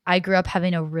I grew up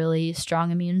having a really strong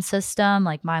immune system.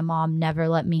 Like my mom never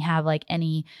let me have like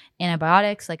any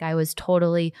antibiotics. Like I was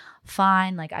totally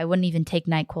fine. Like I wouldn't even take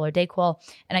NyQuil or DayQuil.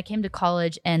 And I came to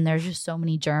college and there's just so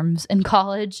many germs in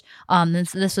college.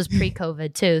 This was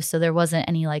pre-COVID too. So there wasn't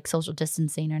any like social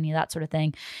distancing or any of that sort of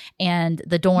thing. And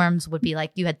the dorms would be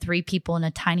like, you had 3 people in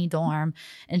a tiny dorm,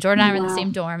 and Jordan and I were in the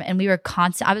same dorm, and we were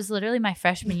I was literally my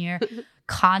freshman year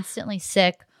constantly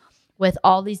sick with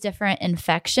all these different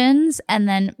infections. And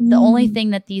then the only thing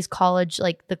that these college,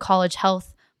 like the college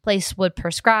health place would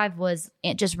prescribe was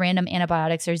just random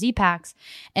antibiotics or Z-Paks.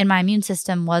 And my immune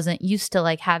system wasn't used to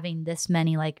like having this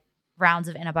many like rounds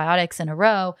of antibiotics in a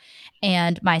row.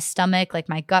 And my stomach, like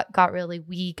my gut got really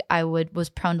weak. I was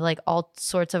prone to like all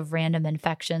sorts of random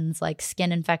infections, like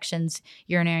skin infections,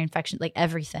 urinary infections, like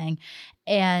everything.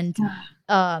 And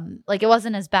like it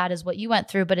wasn't as bad as what you went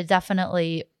through, but it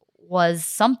definitely was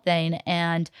something.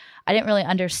 And I didn't really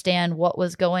understand what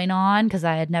was going on because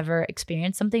I had never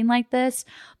experienced something like this.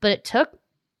 But it took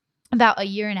about a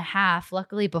year and a half,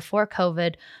 luckily before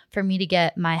COVID, for me to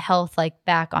get my health like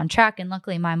back on track. And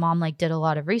luckily my mom like did a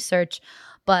lot of research,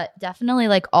 but definitely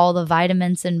like all the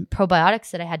vitamins and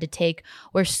probiotics that I had to take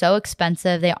were so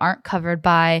expensive. They aren't covered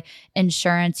by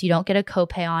insurance. You don't get a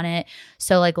copay on it.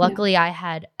 So like luckily I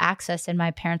had access and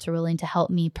my parents were willing to help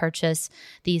me purchase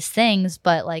these things.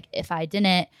 But like if I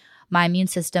didn't, my immune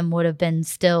system would have been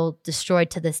still destroyed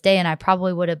to this day. And I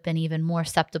probably would have been even more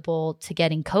susceptible to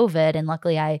getting COVID. And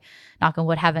luckily I, knock on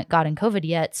wood, haven't gotten COVID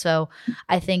yet. So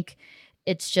I think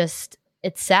it's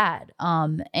sad.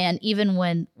 And even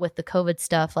with the COVID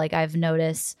stuff, like I've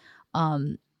noticed,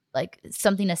 like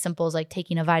something as simple as like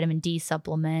taking a vitamin D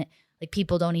supplement, like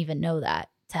people don't even know that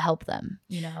to help them,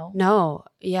 you know? No.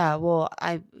 Yeah. Well,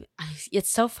 it's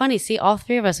so funny. See, all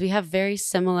 3 of us, we have very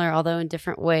similar, although in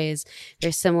different ways,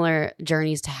 very similar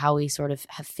journeys to how we sort of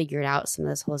have figured out some of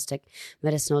this holistic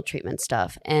medicinal treatment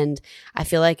stuff. And I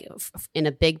feel like in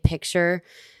a big picture,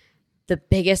 the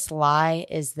biggest lie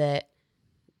is that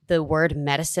the word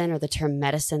medicine or the term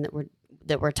medicine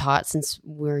that we're taught since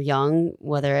we're young,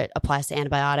 whether it applies to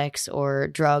antibiotics or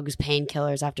drugs,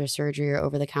 painkillers after surgery or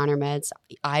over-the-counter meds,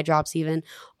 eye drops even,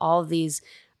 all of these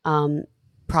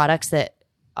products that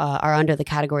are under the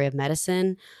category of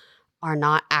medicine are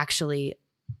not actually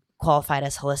qualified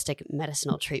as holistic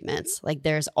medicinal treatments. Like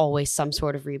there's always some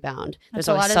sort of rebound. There's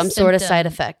always some sort of side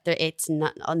effect. It's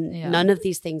not none of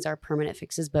these things are permanent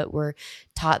fixes, but we're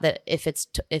taught that if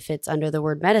it's under the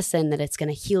word medicine, that it's going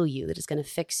to heal you, that it's going to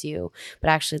fix you. But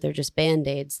actually, they're just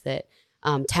Band-Aids that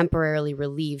temporarily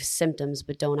relieve symptoms,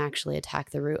 but don't actually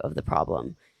attack the root of the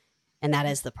problem, and that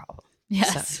is the problem.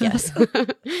 Yes. So, yes.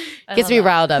 Gets me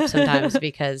riled up sometimes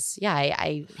because,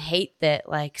 I hate that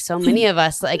like so many of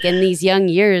us, like in these young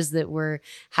years, that we're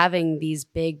having these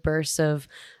big bursts of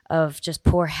just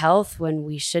poor health when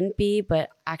we shouldn't be. But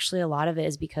actually a lot of it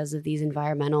is because of these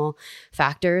environmental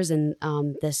factors and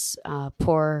this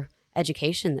poor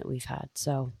education that we've had.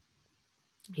 So,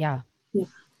 yeah.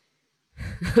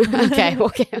 Okay.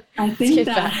 I think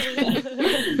that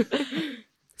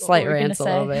slight rants a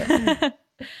little bit.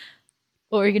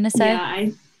 What were you going to say? Yeah,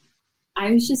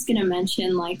 I was just going to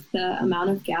mention like the amount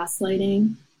of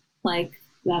gaslighting like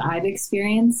that I've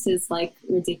experienced is like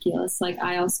ridiculous. Like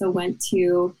I also went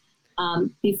to,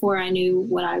 before I knew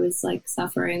what I was like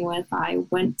suffering with, I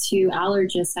went to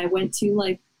allergists. I went to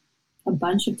like a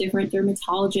bunch of different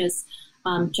dermatologists,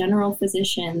 general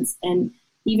physicians. And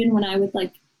even when I would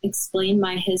like explain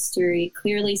my history,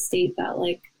 clearly state that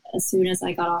like as soon as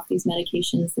I got off these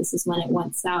medications, this is when it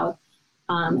went south.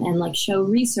 And like show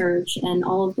research and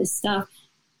all of this stuff,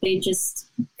 they just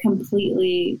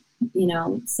completely,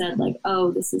 said like,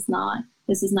 oh, this is not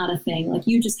a thing. Like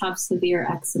you just have severe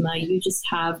eczema. You just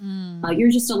have,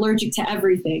 you're just allergic to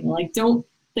everything. Like, don't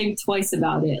think twice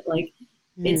about it. Like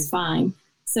it's fine.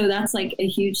 So that's like a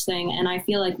huge thing. And I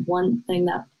feel like one thing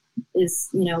that is,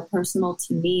 personal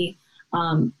to me,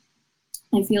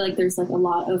 I feel like there's like a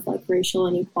lot of like racial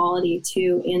inequality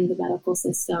too in the medical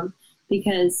system,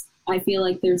 because I feel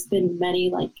like there's been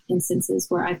many like instances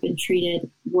where I've been treated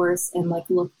worse and like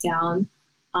looked down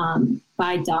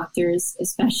by doctors,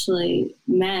 especially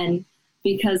men,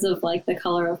 because of like the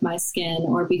color of my skin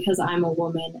or because I'm a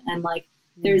woman. And like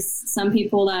there's some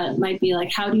people that might be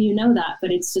like, how do you know that?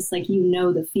 But it's just like,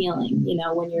 the feeling,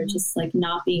 when you're just like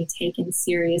not being taken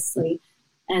seriously.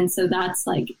 And so that's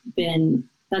like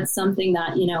that's something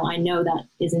that, I know that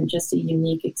isn't just a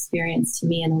unique experience to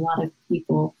me, and a lot of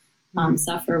people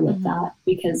suffer with that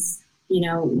because,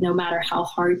 no matter how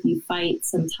hard you fight,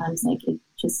 sometimes like it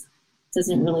just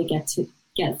doesn't really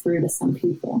get through to some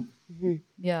people.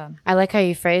 Yeah. I like how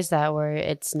you phrase that, where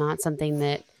it's not something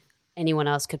that anyone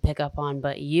else could pick up on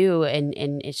but you. And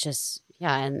it's just,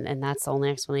 yeah. And that's the only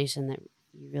explanation that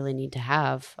you really need to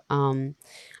have. I'm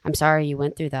sorry you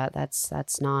went through that.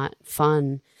 That's not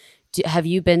fun. Have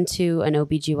you been to an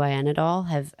OBGYN at all?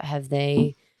 Have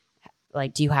they,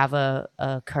 like, do you have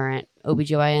a current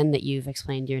OBGYN that you've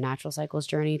explained your natural cycles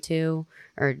journey to?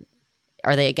 Or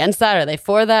are they against that? Are they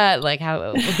for that? Like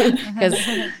how, because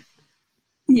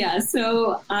yeah,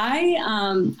 so I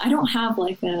don't have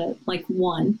like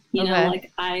one, you know,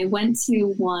 like I went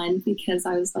to one because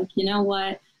I was like, you know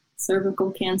what,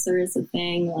 cervical cancer is a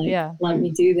thing, like let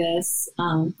me do this.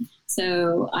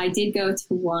 So I did go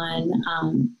to one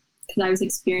because I was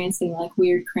experiencing like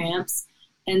weird cramps.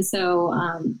 And so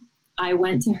I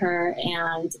went to her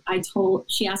and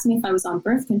she asked me if I was on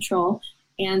birth control.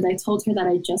 And I told her that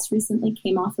I just recently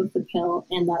came off of the pill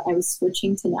and that I was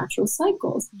switching to natural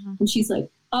cycles. Mm-hmm. And she's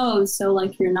like, oh, so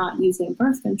like you're not using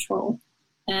birth control.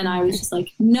 And I was just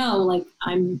like, no, like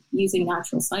I'm using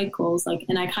natural cycles. Like,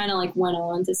 and I kind of like went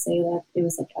on to say that it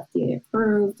was like FDA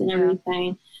approved and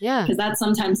everything. Yeah. Because that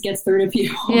sometimes gets through to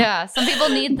people. Yeah. Some people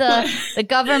need the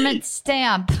government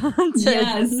stamp.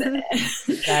 Yes.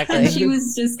 Exactly. And she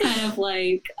was just kind of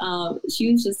like,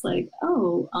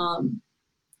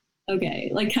 okay,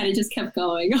 like kind of just kept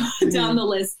going down the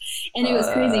list. And it was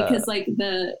crazy because like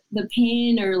the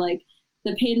pain or like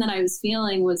the pain that I was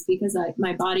feeling was because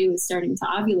my body was starting to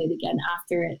ovulate again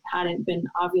after it hadn't been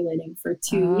ovulating for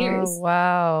 2 years.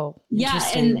 Wow. Yeah.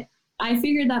 And I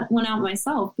figured that one out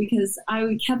myself because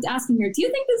I kept asking her, do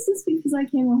you think this is because I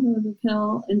came off of the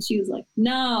pill? And she was like,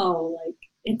 no, like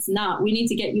it's not. We need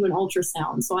to get you an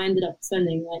ultrasound. So I ended up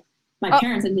spending like, my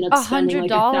parents ended up spending like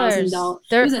 $1,000.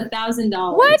 It was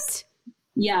 $1,000. What?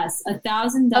 Yes,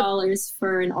 $1,000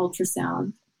 for an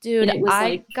ultrasound. Dude,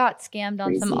 I got scammed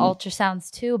on some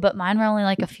ultrasounds too, but mine were only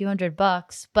like a few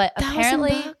 $100. But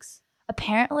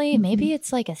apparently, maybe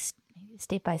it's like maybe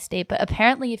state by state. But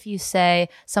apparently, if you say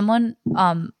someone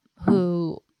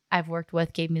who I've worked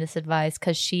with gave me this advice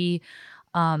because she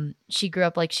grew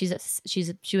up like she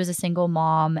was a single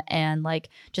mom and like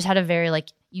just had a very like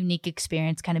unique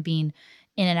experience kind of being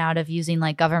in and out of using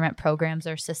like government programs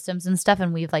or systems and stuff.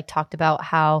 And we've like talked about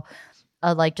how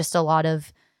like just a lot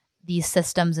of these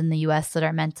systems in the US that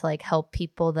are meant to like help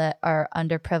people that are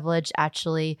underprivileged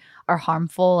actually are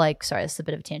harmful. Like, sorry, this is a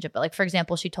bit of a tangent, but like, for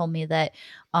example, she told me that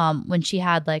when she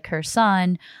had like her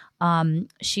son,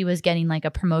 she was getting like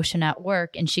a promotion at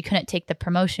work and she couldn't take the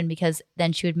promotion because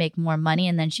then she would make more money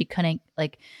and then she couldn't,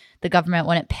 like, the government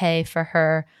wouldn't pay for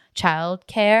her child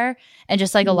care and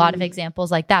just like a lot of examples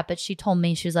like that. But she told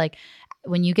me, she was like,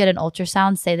 when you get an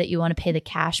ultrasound, say that you want to pay the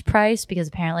cash price because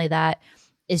apparently that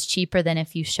is cheaper than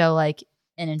if you show like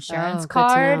an insurance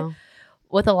card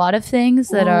with a lot of things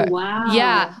that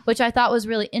which I thought was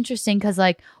really interesting because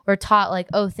like we're taught like,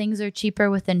 oh, things are cheaper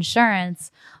with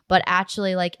insurance, but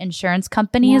actually like insurance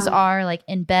companies are like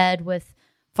in bed with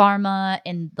pharma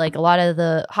and like a lot of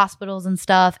the hospitals and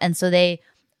stuff, and so they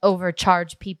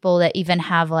overcharge people that even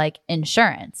have like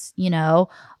insurance, you know,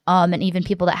 and even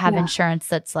people that have insurance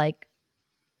that's like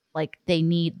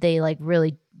they like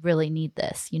really need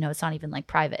this, you know, it's not even like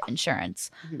private insurance.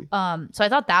 So I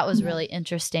thought that was really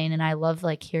interesting, and I love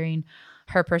like hearing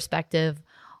her perspective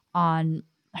on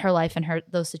her life and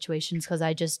those situations because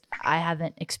I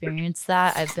haven't experienced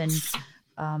that. I've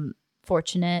been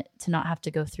fortunate to not have to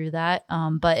go through that.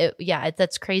 But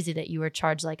that's crazy that you were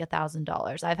charged like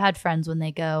 $1,000. I've had friends when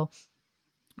they go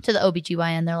to the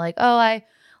OBGYN, they're like, oh, I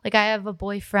have a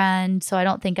boyfriend, so I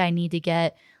don't think I need to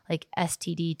get like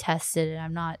STD tested. And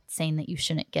I'm not saying that you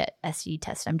shouldn't get STD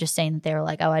tested. I'm just saying that they were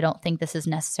like, oh, I don't think this is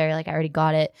necessary. Like I already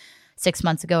got it 6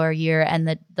 months ago or a year. And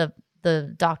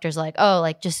the doctor's like, oh,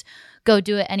 like just go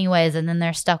do it anyways. And then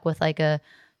they're stuck with like a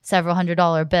several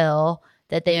 $100 bill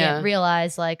that they didn't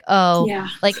realize like,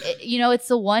 like, you know, it's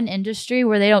the one industry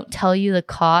where they don't tell you the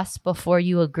cost before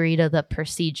you agree to the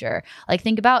procedure. Like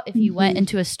think about if you went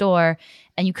into a store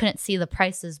and you couldn't see the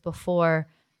prices before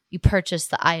you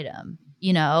purchased the item,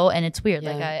 you know, and it's weird.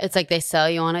 Like it's like they sell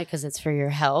you on it because it's for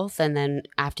your health. And then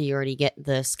after you already get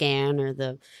the scan or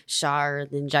the shot or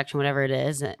the injection, whatever it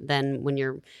is, then when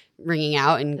you're ringing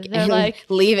out and like,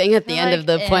 leaving at the end of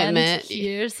the appointment.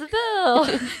 Here's the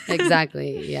bill.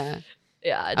 Exactly. Yeah.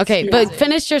 Yeah. Okay, but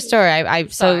finish your story.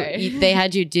 So they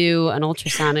had you do an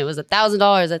ultrasound. It was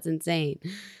 $1,000. That's insane.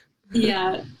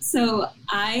 Yeah. So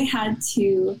I had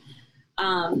to do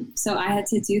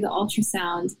the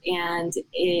ultrasound, and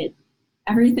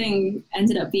everything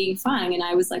ended up being fine. And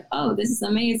I was like, oh, this is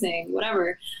amazing,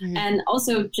 whatever. And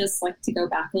also, just like to go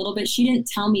back a little bit, she didn't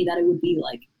tell me that it would be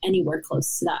like anywhere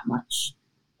close to that much.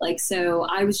 Like, so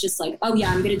I was just like, oh yeah,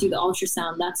 I'm going to do the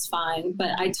ultrasound. That's fine.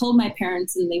 But I told my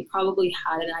parents, and they probably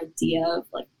had an idea of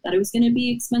like that it was going to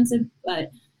be expensive,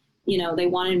 but you know, they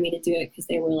wanted me to do it because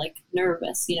they were like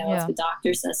nervous, you know, if the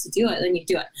doctor says to do it, then you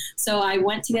do it. So I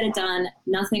went to get it done.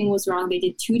 Nothing was wrong. They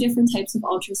did 2 different types of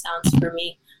ultrasounds for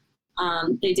me.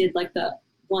 They did like the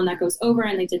one that goes over,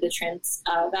 and they did the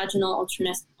vaginal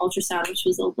ultrasound, which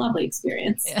was a lovely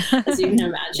experience, as you can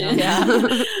imagine.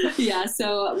 Yeah.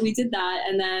 So we did that,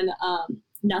 and then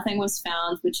nothing was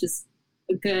found, which is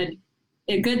a good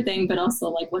thing, but also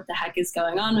like, what the heck is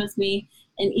going on with me?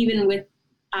 And even with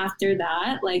after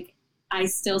that, like, I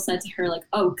still said to her, like,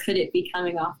 oh, could it be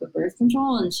coming off of birth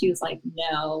control? And she was like,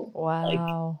 no.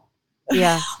 Wow. Like,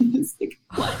 Yeah. I was like,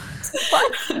 what?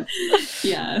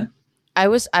 Yeah. I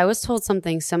was told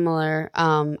something similar.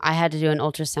 I had to do an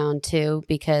ultrasound too,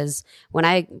 because when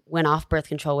I went off birth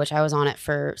control, which I was on it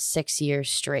for 6 years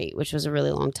straight, which was a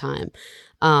really long time,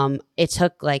 it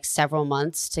took like several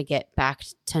months to get back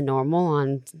to normal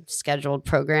on scheduled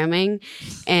programming.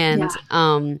 And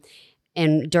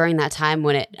and during that time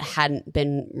when it hadn't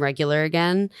been regular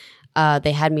again,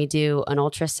 they had me do an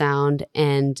ultrasound.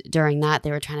 And during that,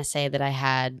 they were trying to say that I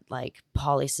had like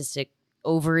polycystic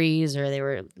ovaries, or they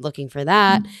were looking for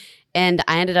that. And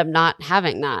I ended up not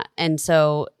having that. And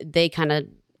so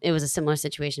it was a similar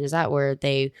situation as that, where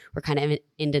they were kind of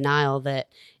in denial that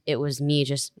it was me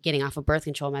just getting off of birth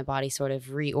control, my body sort of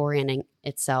reorienting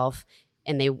itself.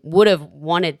 And they would have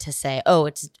wanted to say, oh,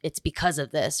 it's because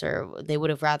of this, or they would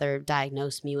have rather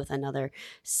diagnosed me with another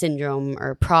syndrome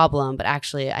or problem. But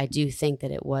actually, I do think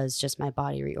that it was just my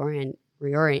body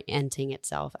reorienting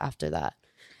itself after that.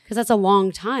 Because that's a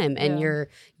long time, and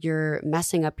you're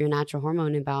messing up your natural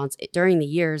hormone imbalance during the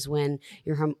years when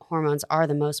your hormones are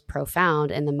the most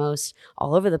profound and the most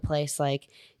all over the place. Like,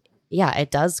 yeah, it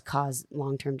does cause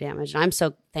long-term damage. And I'm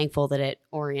so thankful that it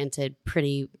oriented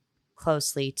pretty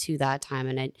closely to that time,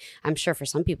 and I'm sure for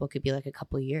some people it could be like a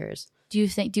couple of years. Do you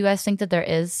guys think that there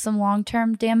is some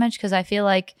long-term damage? Because I feel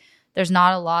like there's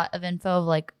not a lot of info of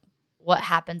like what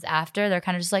happens after. They're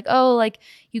kind of just like, oh, like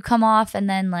you come off and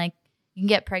then like you can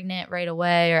get pregnant right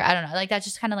away, or I don't know, like that's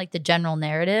just kind of like the general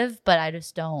narrative, but I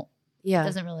just don't, it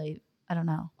doesn't really, I don't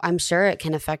know. I'm sure it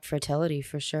can affect fertility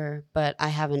for sure, but I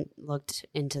haven't looked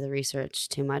into the research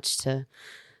too much to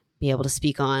be able to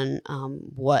speak on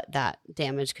what that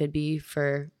damage could be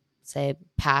for, say,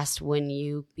 past when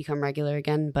you become regular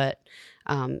again. But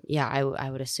I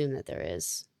would assume that there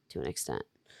is to an extent.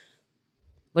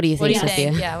 What do you think,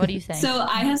 Sophia? Yeah, what do you think? So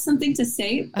I have something to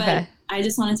say, but I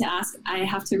just wanted to ask, I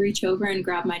have to reach over and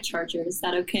grab my charger. Is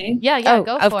that okay? Yeah, go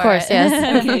for it. Of course,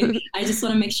 yes. Okay. I just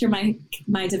want to make sure my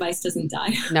device doesn't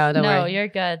die. No, don't worry. No, you're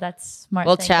good. That's smart.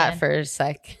 We'll chat for a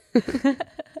sec.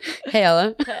 Hey,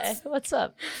 Ella. Hey, what's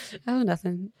up? Oh,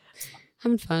 nothing.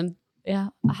 Having fun. Yeah.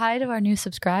 Hi to our new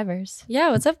subscribers.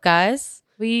 Yeah, what's up, guys?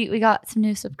 We got some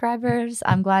new subscribers.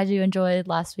 I'm glad you enjoyed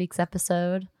last week's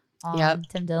episode.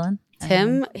 Tim Dillon.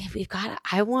 Tim,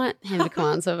 I want him to come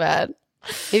on so bad.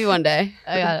 Maybe one day.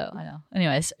 I know.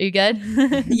 Anyways, are you good?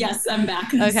 Yes, I'm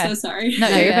back. I'm so sorry. No,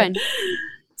 you're fine.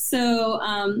 So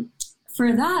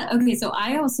for that, so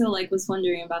I also like was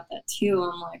wondering about that too.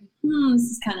 I'm like, this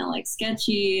is kind of like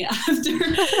sketchy. I'm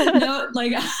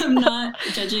not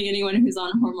judging anyone who's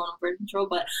on hormonal birth control,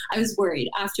 but I was worried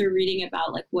after reading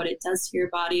about like what it does to your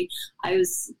body. I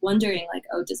was wondering like,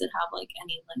 does it have like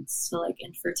any links to like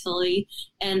infertility?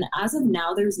 And as of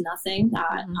now, there's nothing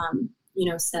that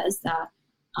says that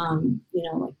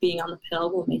like being on the pill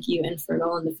will make you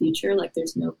infertile in the future. Like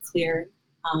there's no clear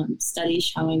study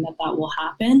showing that will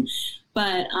happen.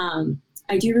 But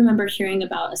I do remember hearing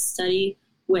about a study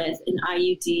with an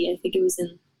IUD. I think it was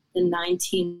in the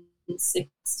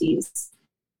 1960s.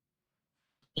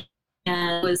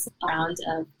 And it was a round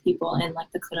of people in like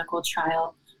the clinical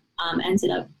trial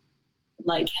ended up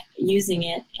like using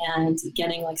it and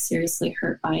getting like seriously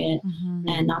hurt by it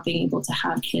and not being able to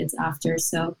have kids after.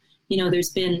 So,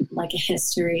 there's been like a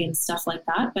history and stuff like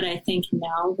that. But I think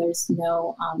now there's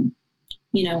no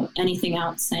anything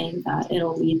out saying that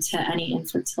it'll lead to any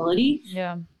infertility.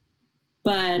 Yeah.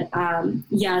 But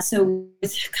so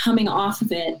with coming off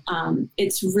of it,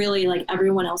 it's really like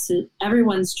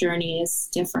everyone's journey is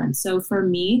different. So for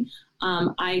me,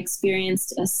 I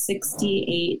experienced a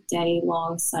 68-day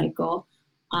long cycle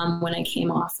when I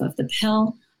came off of the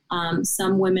pill.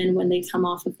 Some women, when they come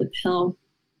off of the pill,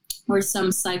 or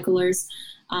some cyclers,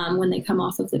 when they come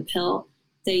off of the pill,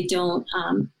 they don't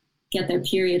get their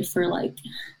period for like,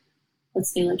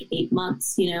 let's say like 8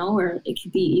 months, or it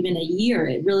could be even a year.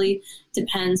 It really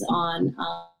depends on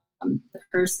the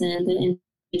person, the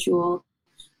individual.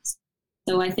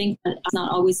 So I think that it's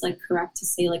not always like correct to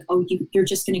say like, oh, you're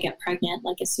just going to get pregnant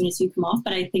like as soon as you come off.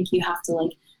 But I think you have to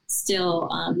like still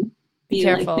be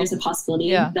Careful. like, there's a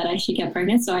possibility that I should get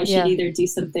pregnant. So I should either do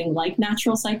something like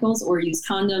natural cycles or use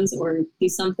condoms or do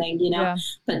something, you know.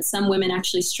 But some women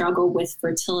actually struggle with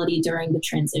fertility during the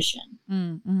transition.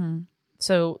 Mm-hmm.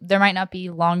 So there might not be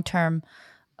long-term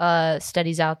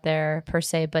studies out there per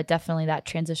se, but definitely that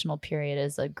transitional period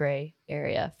is a gray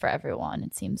area for everyone,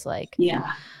 it seems like.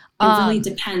 Yeah. It really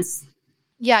depends.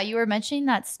 Yeah, you were mentioning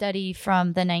that study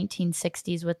from the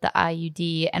 1960s with the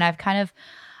IUD, and I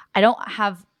don't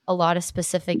have a lot of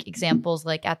specific examples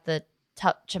like at the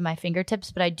touch of my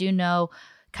fingertips, but I do know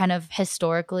kind of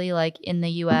historically, like in the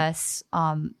US,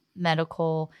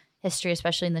 medical history,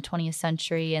 especially in the 20th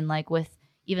century, and like with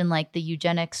even like the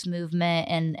eugenics movement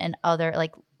and other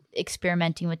like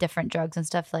experimenting with different drugs and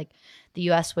stuff, like the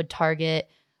US would target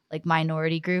like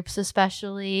minority groups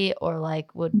especially, or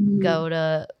like would go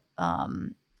to I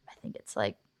think it's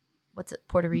like, what's it,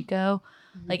 Puerto Rico,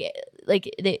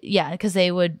 because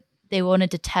they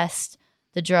wanted to test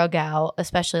the drug out,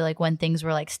 especially like when things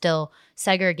were like still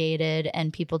segregated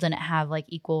and people didn't have like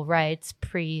equal rights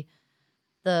pre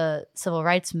the civil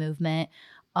rights movement.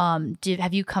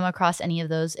 Have you come across any of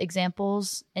those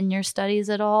examples in your studies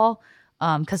at all?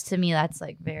 Because to me that's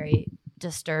like very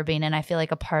disturbing, and I feel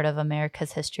like a part of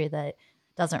America's history that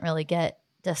doesn't really get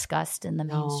discussed in the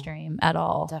mainstream at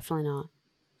all. Definitely not.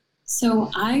 So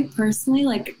I personally,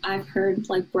 like, I've heard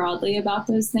like broadly about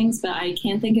those things, but I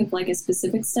can't think of like a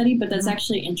specific study. But that's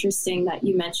actually interesting that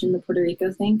you mentioned the Puerto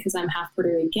Rico thing, because I'm half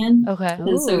Puerto Rican. Okay.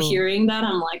 And so hearing that,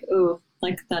 I'm like, oh,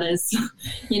 like that is,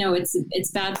 you know,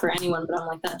 it's bad for anyone, but I'm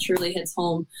like, that truly hits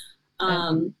home.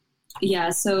 Yeah.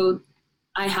 So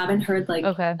I haven't heard like,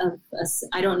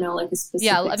 I don't know, like a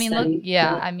specific study.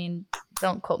 I mean,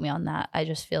 don't quote me on that. I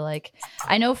just feel like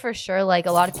I know for sure, like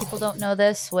a lot of people don't know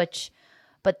this,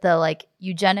 but the like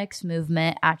eugenics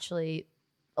movement, actually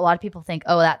a lot of people think,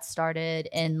 oh, that started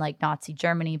in like Nazi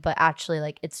Germany, but actually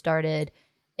like it started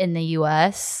in the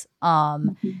US.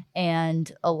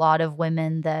 And a lot of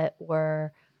women that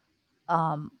were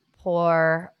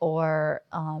poor or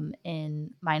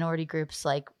in minority groups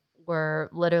like were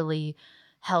literally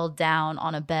held down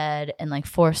on a bed and like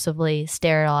forcibly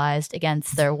sterilized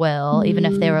against their will, even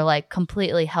if they were like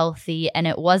completely healthy. And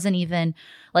it wasn't even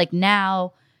like,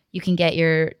 now you can get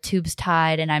your tubes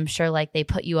tied and I'm sure like they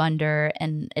put you under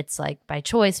and it's like by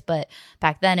choice, but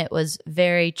back then it was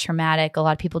very traumatic. A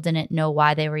lot of people didn't know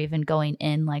why they were even going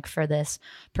in like for this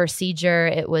procedure.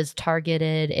 It was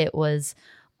targeted. It was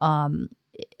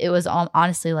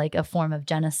honestly like a form of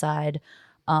genocide.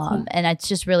 And it's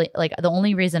just really like the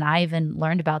only reason I even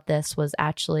learned about this was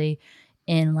actually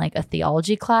in like a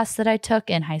theology class that I took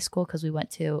in high school, because we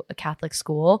went to a Catholic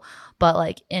school. But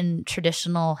like in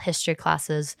traditional history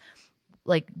classes,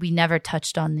 like we never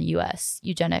touched on the US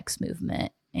eugenics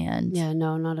movement. And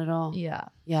no, not at all.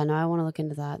 No, I want to look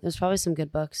into that. There's probably some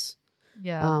good books.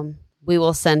 We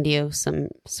will send you some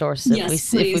sources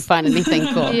if we find anything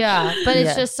cool. But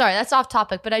it's just, sorry, that's off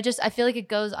topic, but I feel like it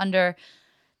goes under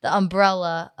the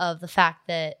umbrella of the fact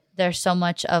that there's so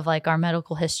much of like our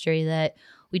medical history that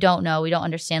we don't know, we don't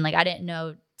understand. Like I didn't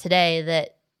know today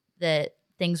that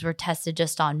things were tested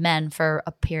just on men for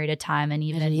a period of time, and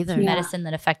even medicine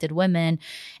that affected women.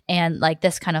 And like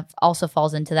this kind of also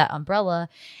falls into that umbrella.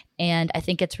 And I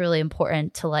think it's really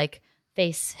important to like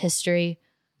face history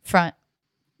head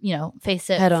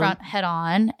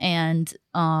on and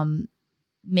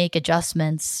make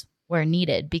adjustments where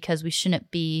needed, because we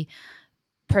shouldn't be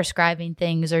prescribing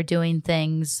things or doing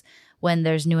things when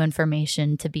there's new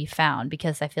information to be found,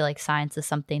 because I feel like science is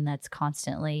something that's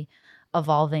constantly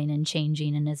evolving and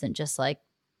changing and isn't just like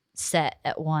set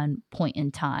at one point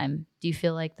in time. Do you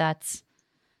feel like that's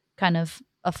kind of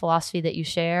a philosophy that you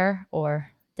share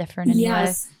or different in any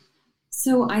way?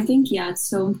 So I think, it's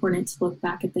so important to look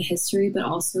back at the history, but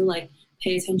also like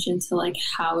pay attention to like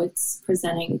how it's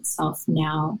presenting itself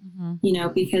now, you know,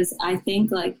 because I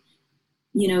think like,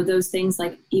 you know, those things,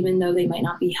 like, even though they might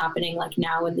not be happening like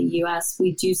now in the US,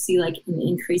 we do see like an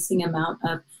increasing amount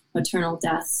of maternal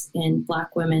deaths in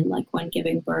Black women, like when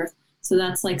giving birth. So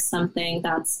that's like something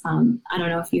that's, I don't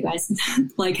know if you guys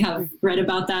like have read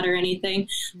about that or anything,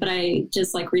 but I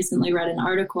just like recently read an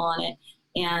article on it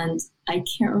and I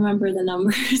can't remember the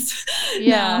numbers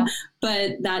now,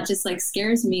 but that just like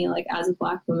scares me like as a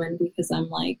Black woman, because I'm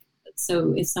like,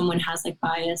 so if someone has like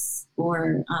bias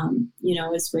or, you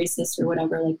know, is racist or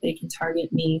whatever, like they can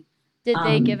target me. Did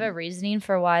they give a reasoning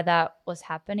for why that was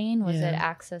happening? Was it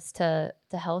access to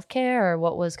healthcare, or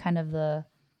what was kind of the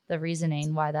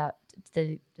reasoning why that,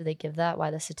 did they give that, why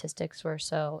the statistics were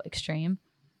so extreme?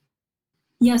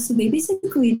 Yeah, so they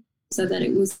basically said that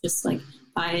it was just like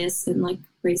bias and like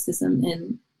racism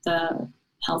in the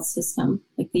health system,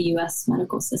 like the US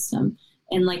medical system.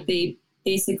 And like they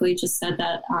basically just said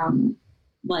that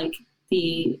like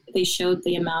they showed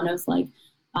the amount of like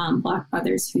Black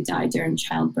mothers who died during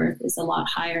childbirth is a lot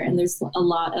higher, and there's a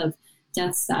lot of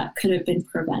deaths that could have been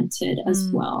prevented as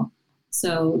well.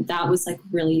 So that was like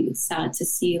really sad to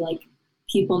see, like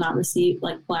people not receive,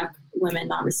 like Black women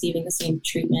not receiving the same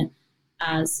treatment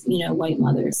as, you know, white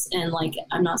mothers. And like,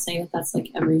 I'm not saying that that's like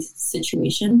every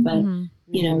situation, but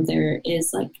you know, there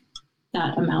is like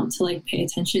that amount to like pay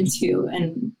attention to.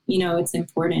 And, you know, it's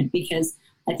important because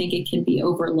I think it can be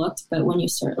overlooked, but when you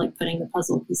start like putting the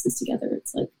puzzle pieces together,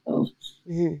 it's like, oh.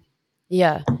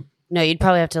 Yeah. No, you'd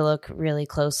probably have to look really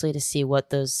closely to see what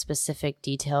those specific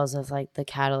details of like the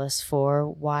catalyst for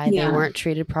why they weren't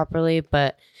treated properly.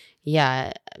 But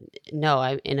yeah,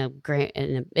 no, in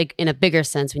a bigger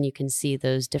sense, when you can see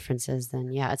those differences,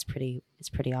 then yeah, it's pretty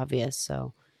obvious.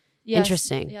 So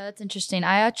interesting. Yeah, that's interesting.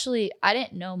 I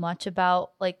didn't know much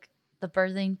about like the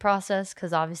birthing process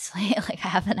because obviously like I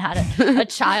haven't had a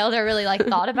child or really like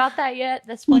thought about that yet at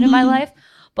this point in my life.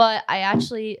 But I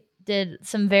actually did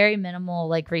some very minimal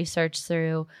like research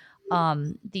through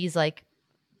these like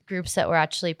groups that were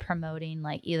actually promoting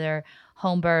like either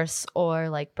home births or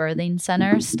like birthing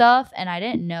center stuff. And I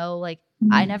didn't know, like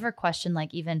I never questioned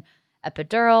like even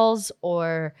epidurals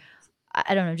or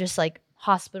I don't know, just like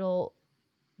hospital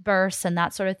births and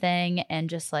that sort of thing, and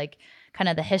just like kind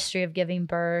of the history of giving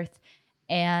birth.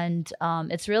 And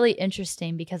it's really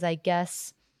interesting because I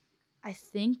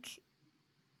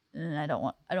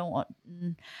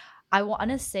want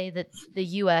to say that the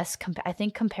U.S. I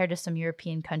think compared to some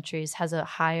European countries has a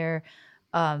higher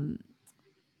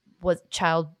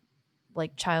child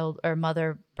or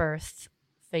mother birth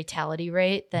fatality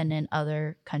rate than in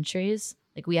other countries.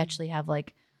 Like we actually have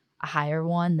like a higher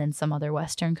one than some other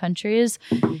Western countries.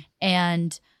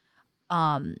 And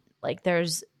like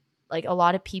there's like a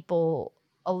lot of people,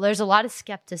 there's a lot of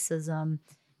skepticism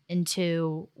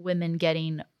into women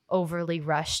getting overly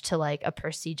rushed to like a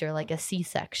procedure like a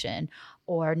C-section,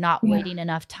 or not waiting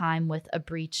enough time with a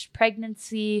breached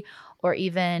pregnancy, or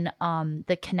even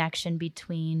the connection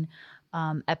between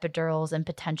epidurals and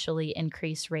potentially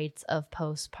increased rates of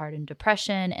postpartum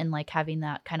depression and like having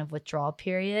that kind of withdrawal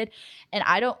period. And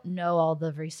I don't know all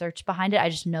the research behind it. I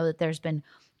just know that there's been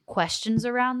questions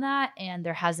around that, and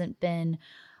there hasn't been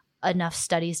enough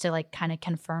studies to like kind of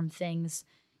confirm things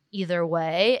either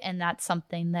way. And that's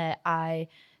something that I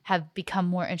have become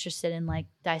more interested in like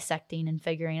dissecting and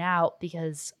figuring out,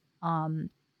 because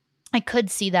I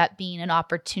could see that being an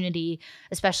opportunity,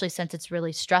 especially since it's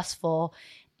really stressful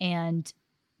and,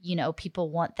 you know, people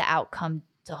want the outcome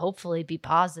to hopefully be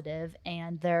positive,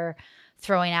 and they're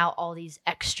throwing out all these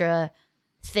extra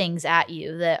things at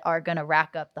you that are going to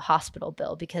rack up the hospital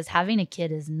bill, because having a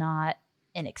kid is not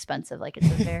inexpensive. Like it's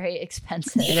a very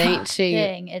expensive It ain't cheap.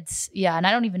 thing. And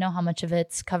I don't even know how much of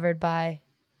it's covered by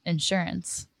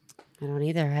insurance. I don't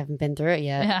either. I haven't been through it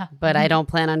yet, but I don't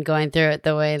plan on going through it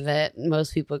the way that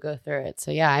most people go through it. So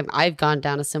yeah, I've gone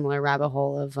down a similar rabbit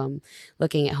hole of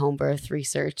looking at home birth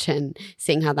research and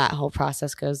seeing how that whole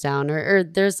process goes down. Or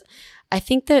I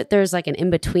think that there's like an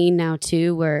in between now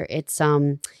too, where it's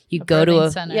you go to a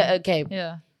center.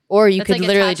 or you That's could like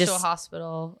literally attached just to a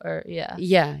hospital, or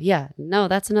no,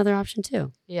 that's another option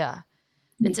too.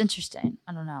 It's interesting.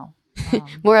 I don't know.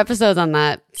 More episodes on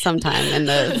that sometime in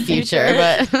the future,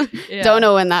 but don't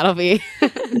know when that'll be.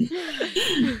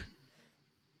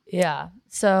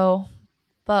 So,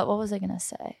 but what was I going to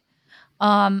say?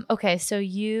 Okay. So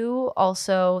you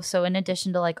also, in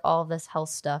addition to like all of this health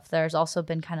stuff, there's also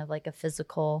been kind of like a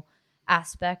physical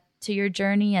aspect to your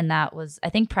journey. And that was, I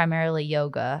think, primarily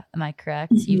yoga. Am I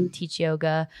correct? You teach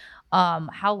yoga.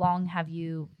 How long have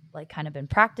you like kind of been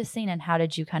practicing, and how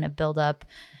did you kind of build up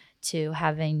to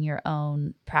having your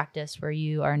own practice where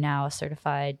you are now a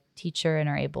certified teacher and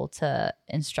are able to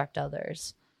instruct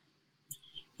others?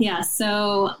 Yeah,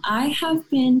 so I have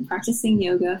been practicing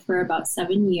yoga for about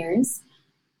 7 years.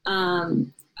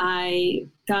 I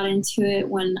got into it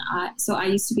when I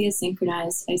used to be a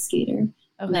synchronized ice skater.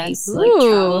 Okay. I used to like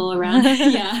travel around.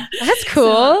 Yeah. That's cool.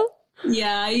 So,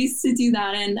 I used to do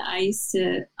that, and I used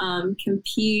to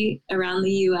compete around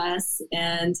the US,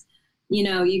 and you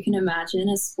know, you can imagine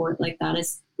a sport like that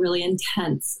is really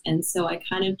intense. And so I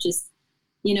kind of just,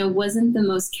 you know, wasn't the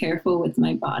most careful with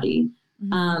my body.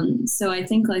 So I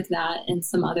think like that and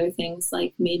some other things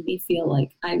like made me feel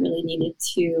like I really needed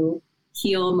to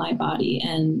heal my body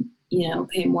and, you know,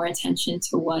 pay more attention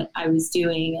to what I was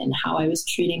doing and how I was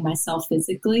treating myself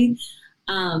physically.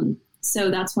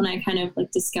 So that's when I kind of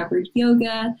like discovered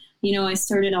yoga. You know, I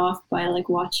started off by like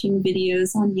watching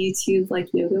videos on YouTube, like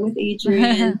Yoga with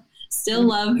Adriene. Still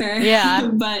love her. Yeah.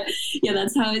 But yeah,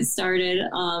 that's how it started.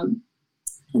 And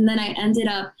then I ended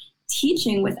up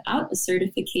teaching without a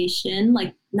certification,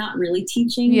 like not really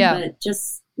teaching, but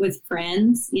just with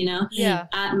friends, you know,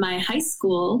 at my high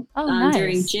school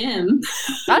during gym.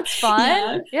 That's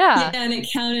fun. Yeah. And it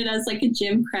counted as like a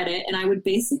gym credit. And I would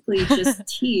basically just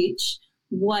teach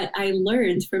what I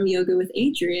learned from Yoga with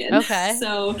Adriene. Okay.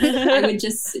 So I would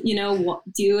just, you know,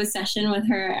 do a session with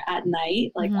her at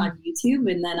night, like on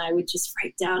YouTube. And then I would just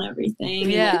write down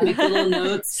everything and like, make little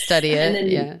notes. Study it.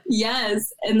 And then,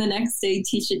 yes. And the next day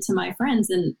teach it to my friends.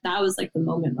 And that was like the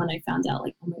moment when I found out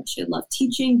like, oh my gosh, I love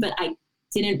teaching, but I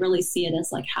didn't really see it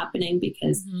as like happening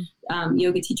because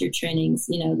yoga teacher trainings,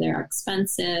 you know, they're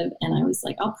expensive. And I was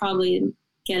like, I'll probably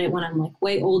get it when I'm like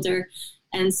way older.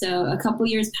 And so a couple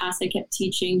years passed, I kept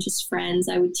teaching just friends.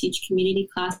 I would teach community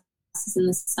classes in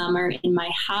the summer in my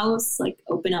house, like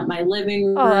open up my living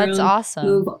room. Oh, that's awesome.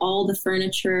 Move all the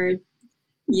furniture.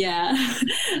 Yeah.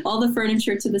 All the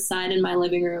furniture to the side in my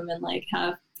living room and like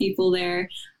have people there.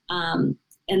 And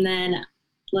then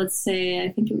let's say,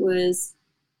 I think it was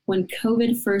when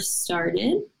COVID first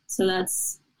started. So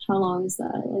that's, how long is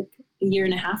that? Like a year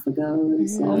and a half ago or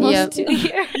so? Almost 2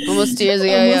 years. Almost 2 years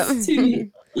ago. Almost 2 years.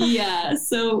 Yeah.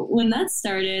 So when that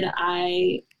started,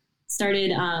 I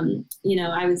started, you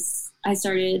know, I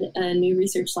started a new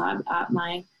research lab at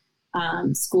my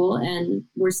school, and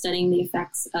we're studying the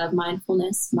effects of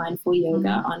mindfulness, mindful yoga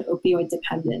on opioid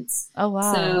dependence. Oh,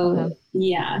 wow. So,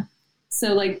 yeah.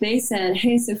 So like they said,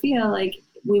 hey, Sophia, like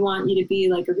we want you to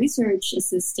be like a research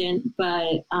assistant,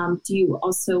 but do you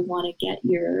also want to get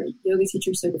your yoga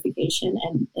teacher certification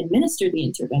and administer the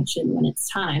intervention when it's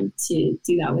time to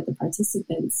do that with the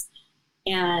participants?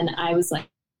 And I was like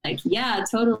yeah,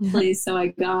 totally. So I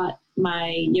got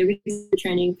my yoga teacher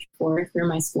training through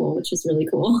my school, which is really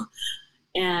cool.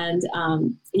 And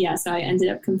so I ended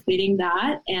up completing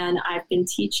that, and I've been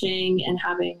teaching and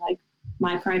having like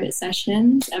my private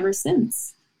sessions ever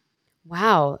since.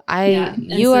 Wow.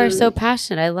 You are so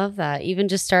passionate. I love that. Even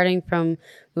just starting from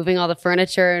moving all the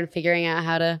furniture and figuring out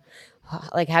how to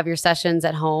like have your sessions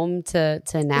at home to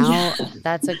now,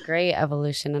 that's a great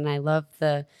evolution. And I love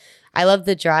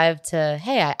the drive to,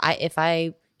 hey, I if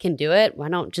I can do it, why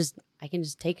don't I can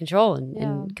just take control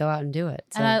and go out and do it.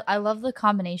 So. And I love the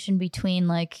combination between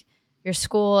like your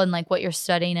school and like what you're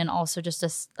studying, and also just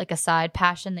a side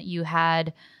passion that you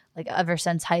had like ever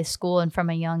since high school and from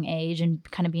a young age, and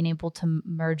kind of being able to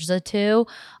merge the two.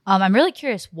 I'm really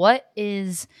curious, what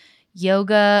is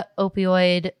yoga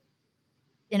opioid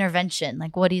intervention?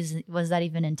 Like what does that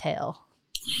even entail?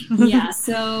 Yeah,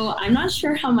 so I'm not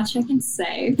sure how much I can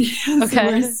say because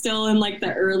we're still in like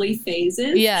the early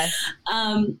phases. Yes.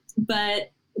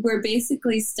 But we're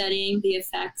basically studying the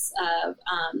effects of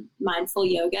mindful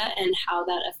yoga and how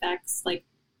that affects like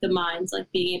the mind,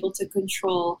 like being able to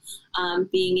control,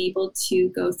 being able to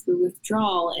go through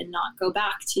withdrawal and not go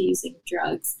back to using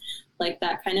drugs, like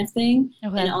that kind of thing.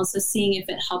 Okay. And also seeing if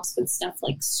it helps with stuff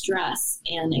like stress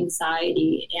and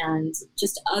anxiety and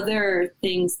just other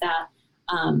things that,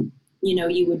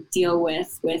 you would deal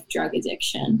with drug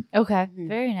addiction. Okay.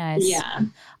 Very nice. Yeah.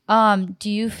 Do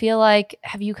you feel like,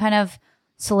 have you kind of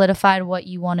solidified what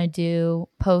you want to do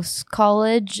post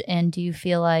college? And do you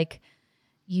feel like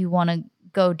you want to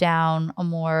go down a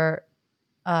more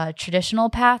traditional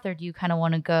path, or do you kind of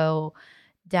want to go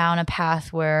down a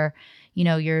path where, you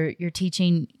know, you're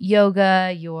teaching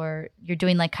yoga, you're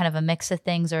doing like kind of a mix of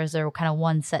things, or is there kind of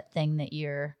one set thing that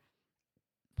you're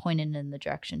pointed in the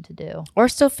direction to do, or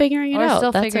still figuring it out?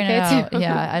 Still That's figuring okay it out. too.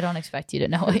 Yeah, I don't expect you to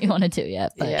know what you want to do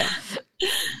yet, but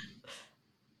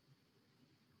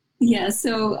yeah.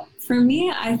 So for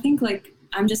me, I think like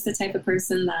I'm just the type of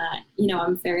person that, you know,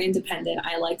 I'm very independent.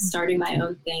 I like starting my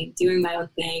own thing, doing my own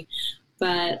thing.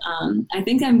 But I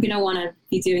think I'm going to want to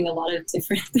be doing a lot of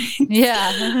different things.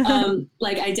 Yeah.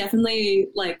 Like I definitely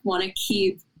like want to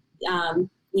keep, I'll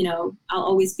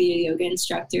always be a yoga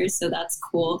instructor. So that's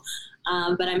cool.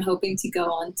 But I'm hoping to go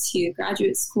on to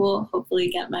graduate school, hopefully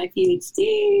get my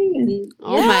PhD. And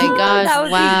my gosh. That would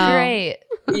be great.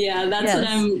 Yeah, that's what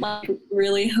I'm like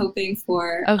really hoping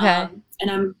for. Okay.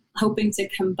 And I'm hoping to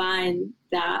combine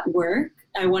that work.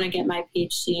 I want to get my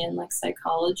PhD in like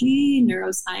psychology,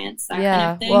 neuroscience, that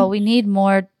kind of thing. Well, we need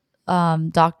more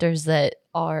doctors that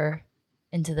are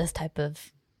into this type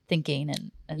of thinking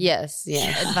and yes,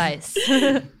 advice.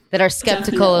 That are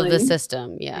skeptical of the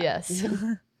system. Yeah. Yes.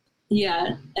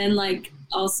 Yeah. And like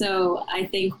also I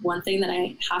think one thing that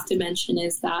I have to mention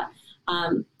is that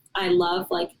I love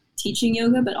like teaching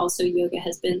yoga, but also yoga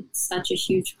has been such a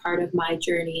huge part of my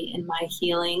journey and my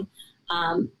healing.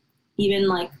 Even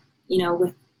like,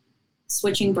 with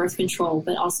switching birth control,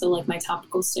 but also like my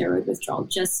topical steroid withdrawal,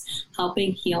 just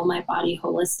helping heal my body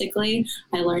holistically.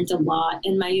 I learned a lot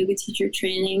in my yoga teacher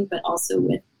training, but also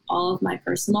with all of my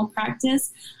personal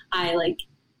practice. I like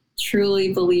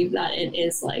truly believe that it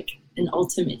is like an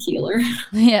ultimate healer.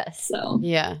 Yes. So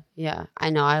yeah. I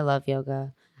know. I love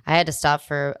yoga. I had to stop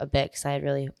for a bit because I had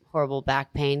really horrible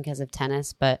back pain because of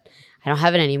tennis, but I don't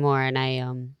have it anymore. And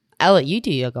I'll let you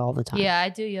do yoga all the time. Yeah, I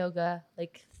do yoga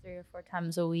like 3 or 4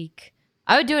 times a week.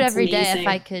 I would do it every day if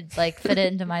I could like fit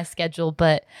it into my schedule.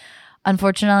 But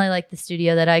unfortunately, like the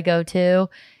studio that I go to,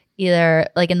 either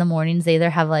like in the mornings, they either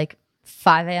have like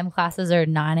 5 a.m. classes or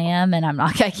 9 a.m. and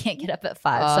I can't get up at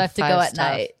 5. So I have to go at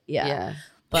night. Yeah.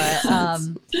 But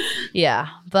yeah.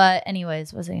 But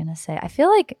anyways, what was I gonna say? I feel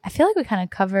like we kind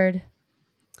of covered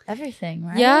everything,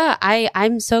 right? Yeah,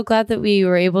 I'm so glad that we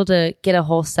were able to get a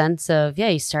whole sense of,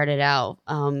 you started out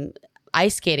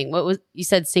ice skating. What was, you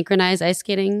said synchronized ice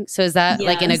skating? So is that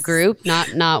like in a group,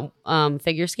 not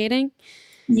figure skating?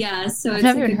 Yeah, so I've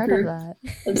never even heard of that.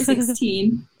 Of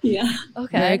 16. Yeah.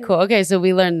 Okay. Very cool. Okay, so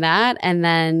we learned that, and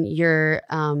then your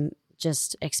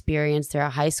just experience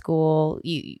throughout high school,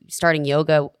 you starting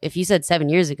yoga. If you said 7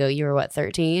 years ago, you were what,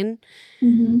 13?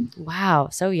 Mm-hmm. Wow,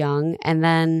 so young. And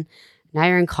then now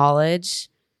you're in college.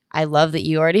 I love that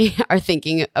you already are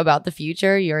thinking about the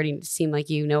future. You already seem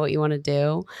like you know what you want to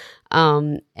do.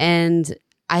 And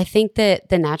I think that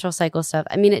the natural cycle stuff,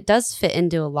 I mean, it does fit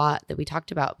into a lot that we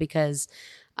talked about because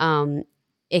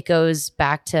it goes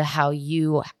back to how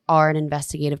you are an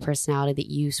investigative personality, that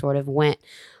you sort of went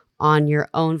on your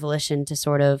own volition to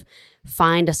sort of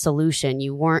find a solution.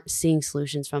 You weren't seeing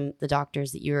solutions from the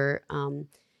doctors that you were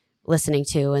listening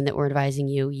to and that were advising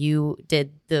you. You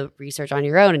did the research on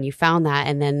your own and you found that,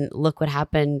 and then look what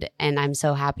happened. And I'm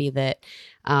so happy that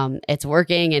it's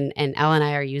working, and Ella and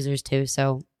I are users too.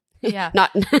 So not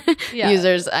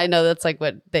users. I know that's like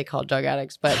what they call drug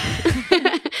addicts, but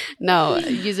no,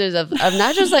 users of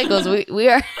natural cycles. We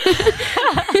are.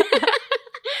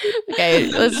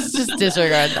 Okay, let's just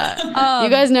disregard that. You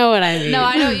guys know what I mean. No,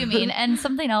 I know what you mean. And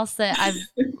something else that I've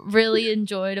really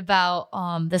enjoyed about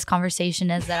this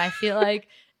conversation is that I feel like,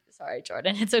 sorry,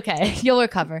 Jordan, it's okay, you'll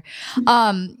recover.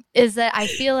 Is that I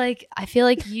feel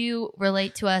like you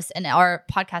relate to us and our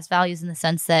podcast values in the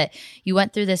sense that you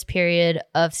went through this period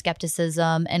of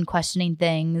skepticism and questioning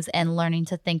things and learning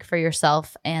to think for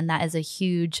yourself, and that is a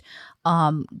huge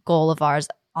goal of ours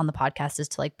on the podcast, is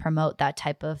to like promote that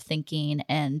type of thinking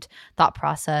and thought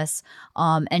process.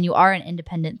 And you are an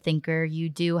independent thinker. You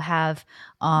do have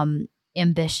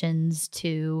ambitions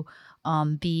to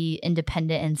be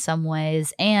independent in some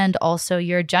ways. And also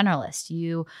you're a generalist.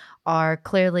 You are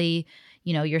clearly,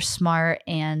 you're smart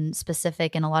and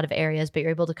specific in a lot of areas, but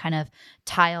you're able to kind of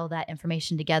tie all that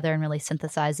information together and really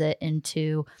synthesize it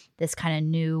into this kind of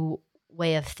new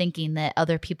way of thinking that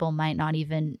other people might not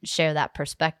even share that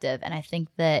perspective. And I think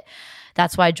that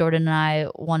that's why Jordan and I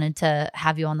wanted to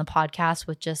have you on the podcast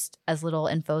with just as little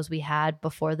info as we had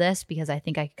before this, because I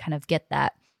think I kind of get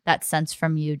that sense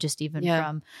from you, just even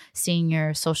from seeing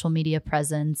your social media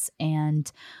presence.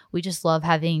 And we just love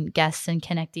having guests and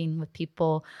connecting with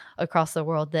people across the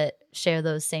world that share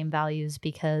those same values,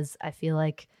 because I feel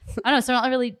like, I don't know, it's not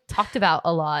really talked about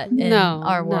a lot in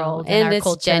our world and our it's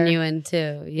culture. Genuine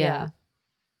too. Yeah.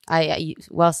 I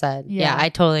well said. Yeah, I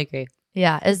totally agree.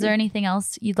 Yeah. Is there anything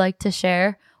else you'd like to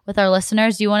share with our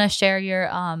listeners? Do you want to share your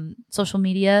social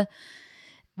media,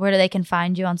 where they can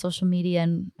find you on social media,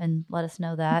 and let us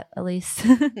know that, at least?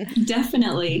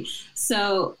 Definitely.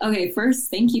 So, okay,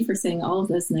 first, thank you for saying all of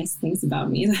those nice things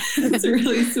about me. That's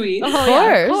really sweet. Of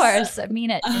course. I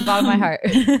mean it from the bottom of my heart.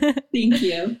 Thank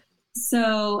you.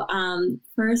 So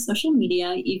for social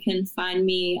media, you can find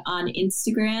me on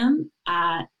Instagram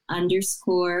at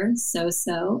 _soso,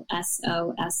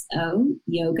 SOSO,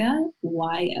 yoga,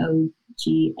 YOGA.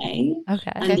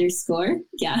 Okay. _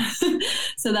 Yeah.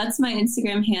 So that's my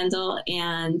Instagram handle.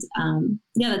 And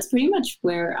that's pretty much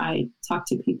where I talk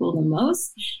to people the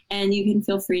most. And you can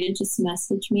feel free to just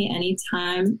message me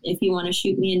anytime. If you want to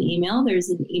shoot me an email, there's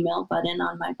an email button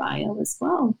on my bio as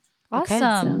well. Awesome. Okay,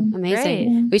 so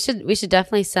amazing. Great. We should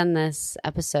definitely send this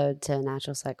episode to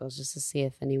Natural Cycles just to see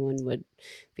if anyone would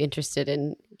be interested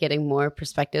in getting more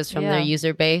perspectives from their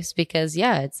user base, because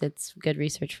it's good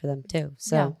research for them too.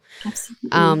 So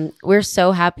we're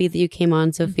so happy that you came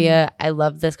on, Sophia. I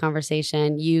love this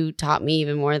conversation. You taught me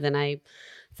even more than I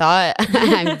thought.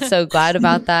 I'm so glad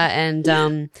about that.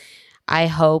 And I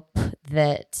hope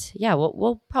that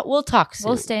we'll talk soon.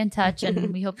 We'll stay in touch,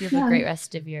 and we hope you have a great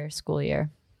rest of your school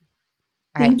year.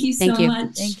 Thank you so Thank you.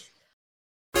 much. Thanks.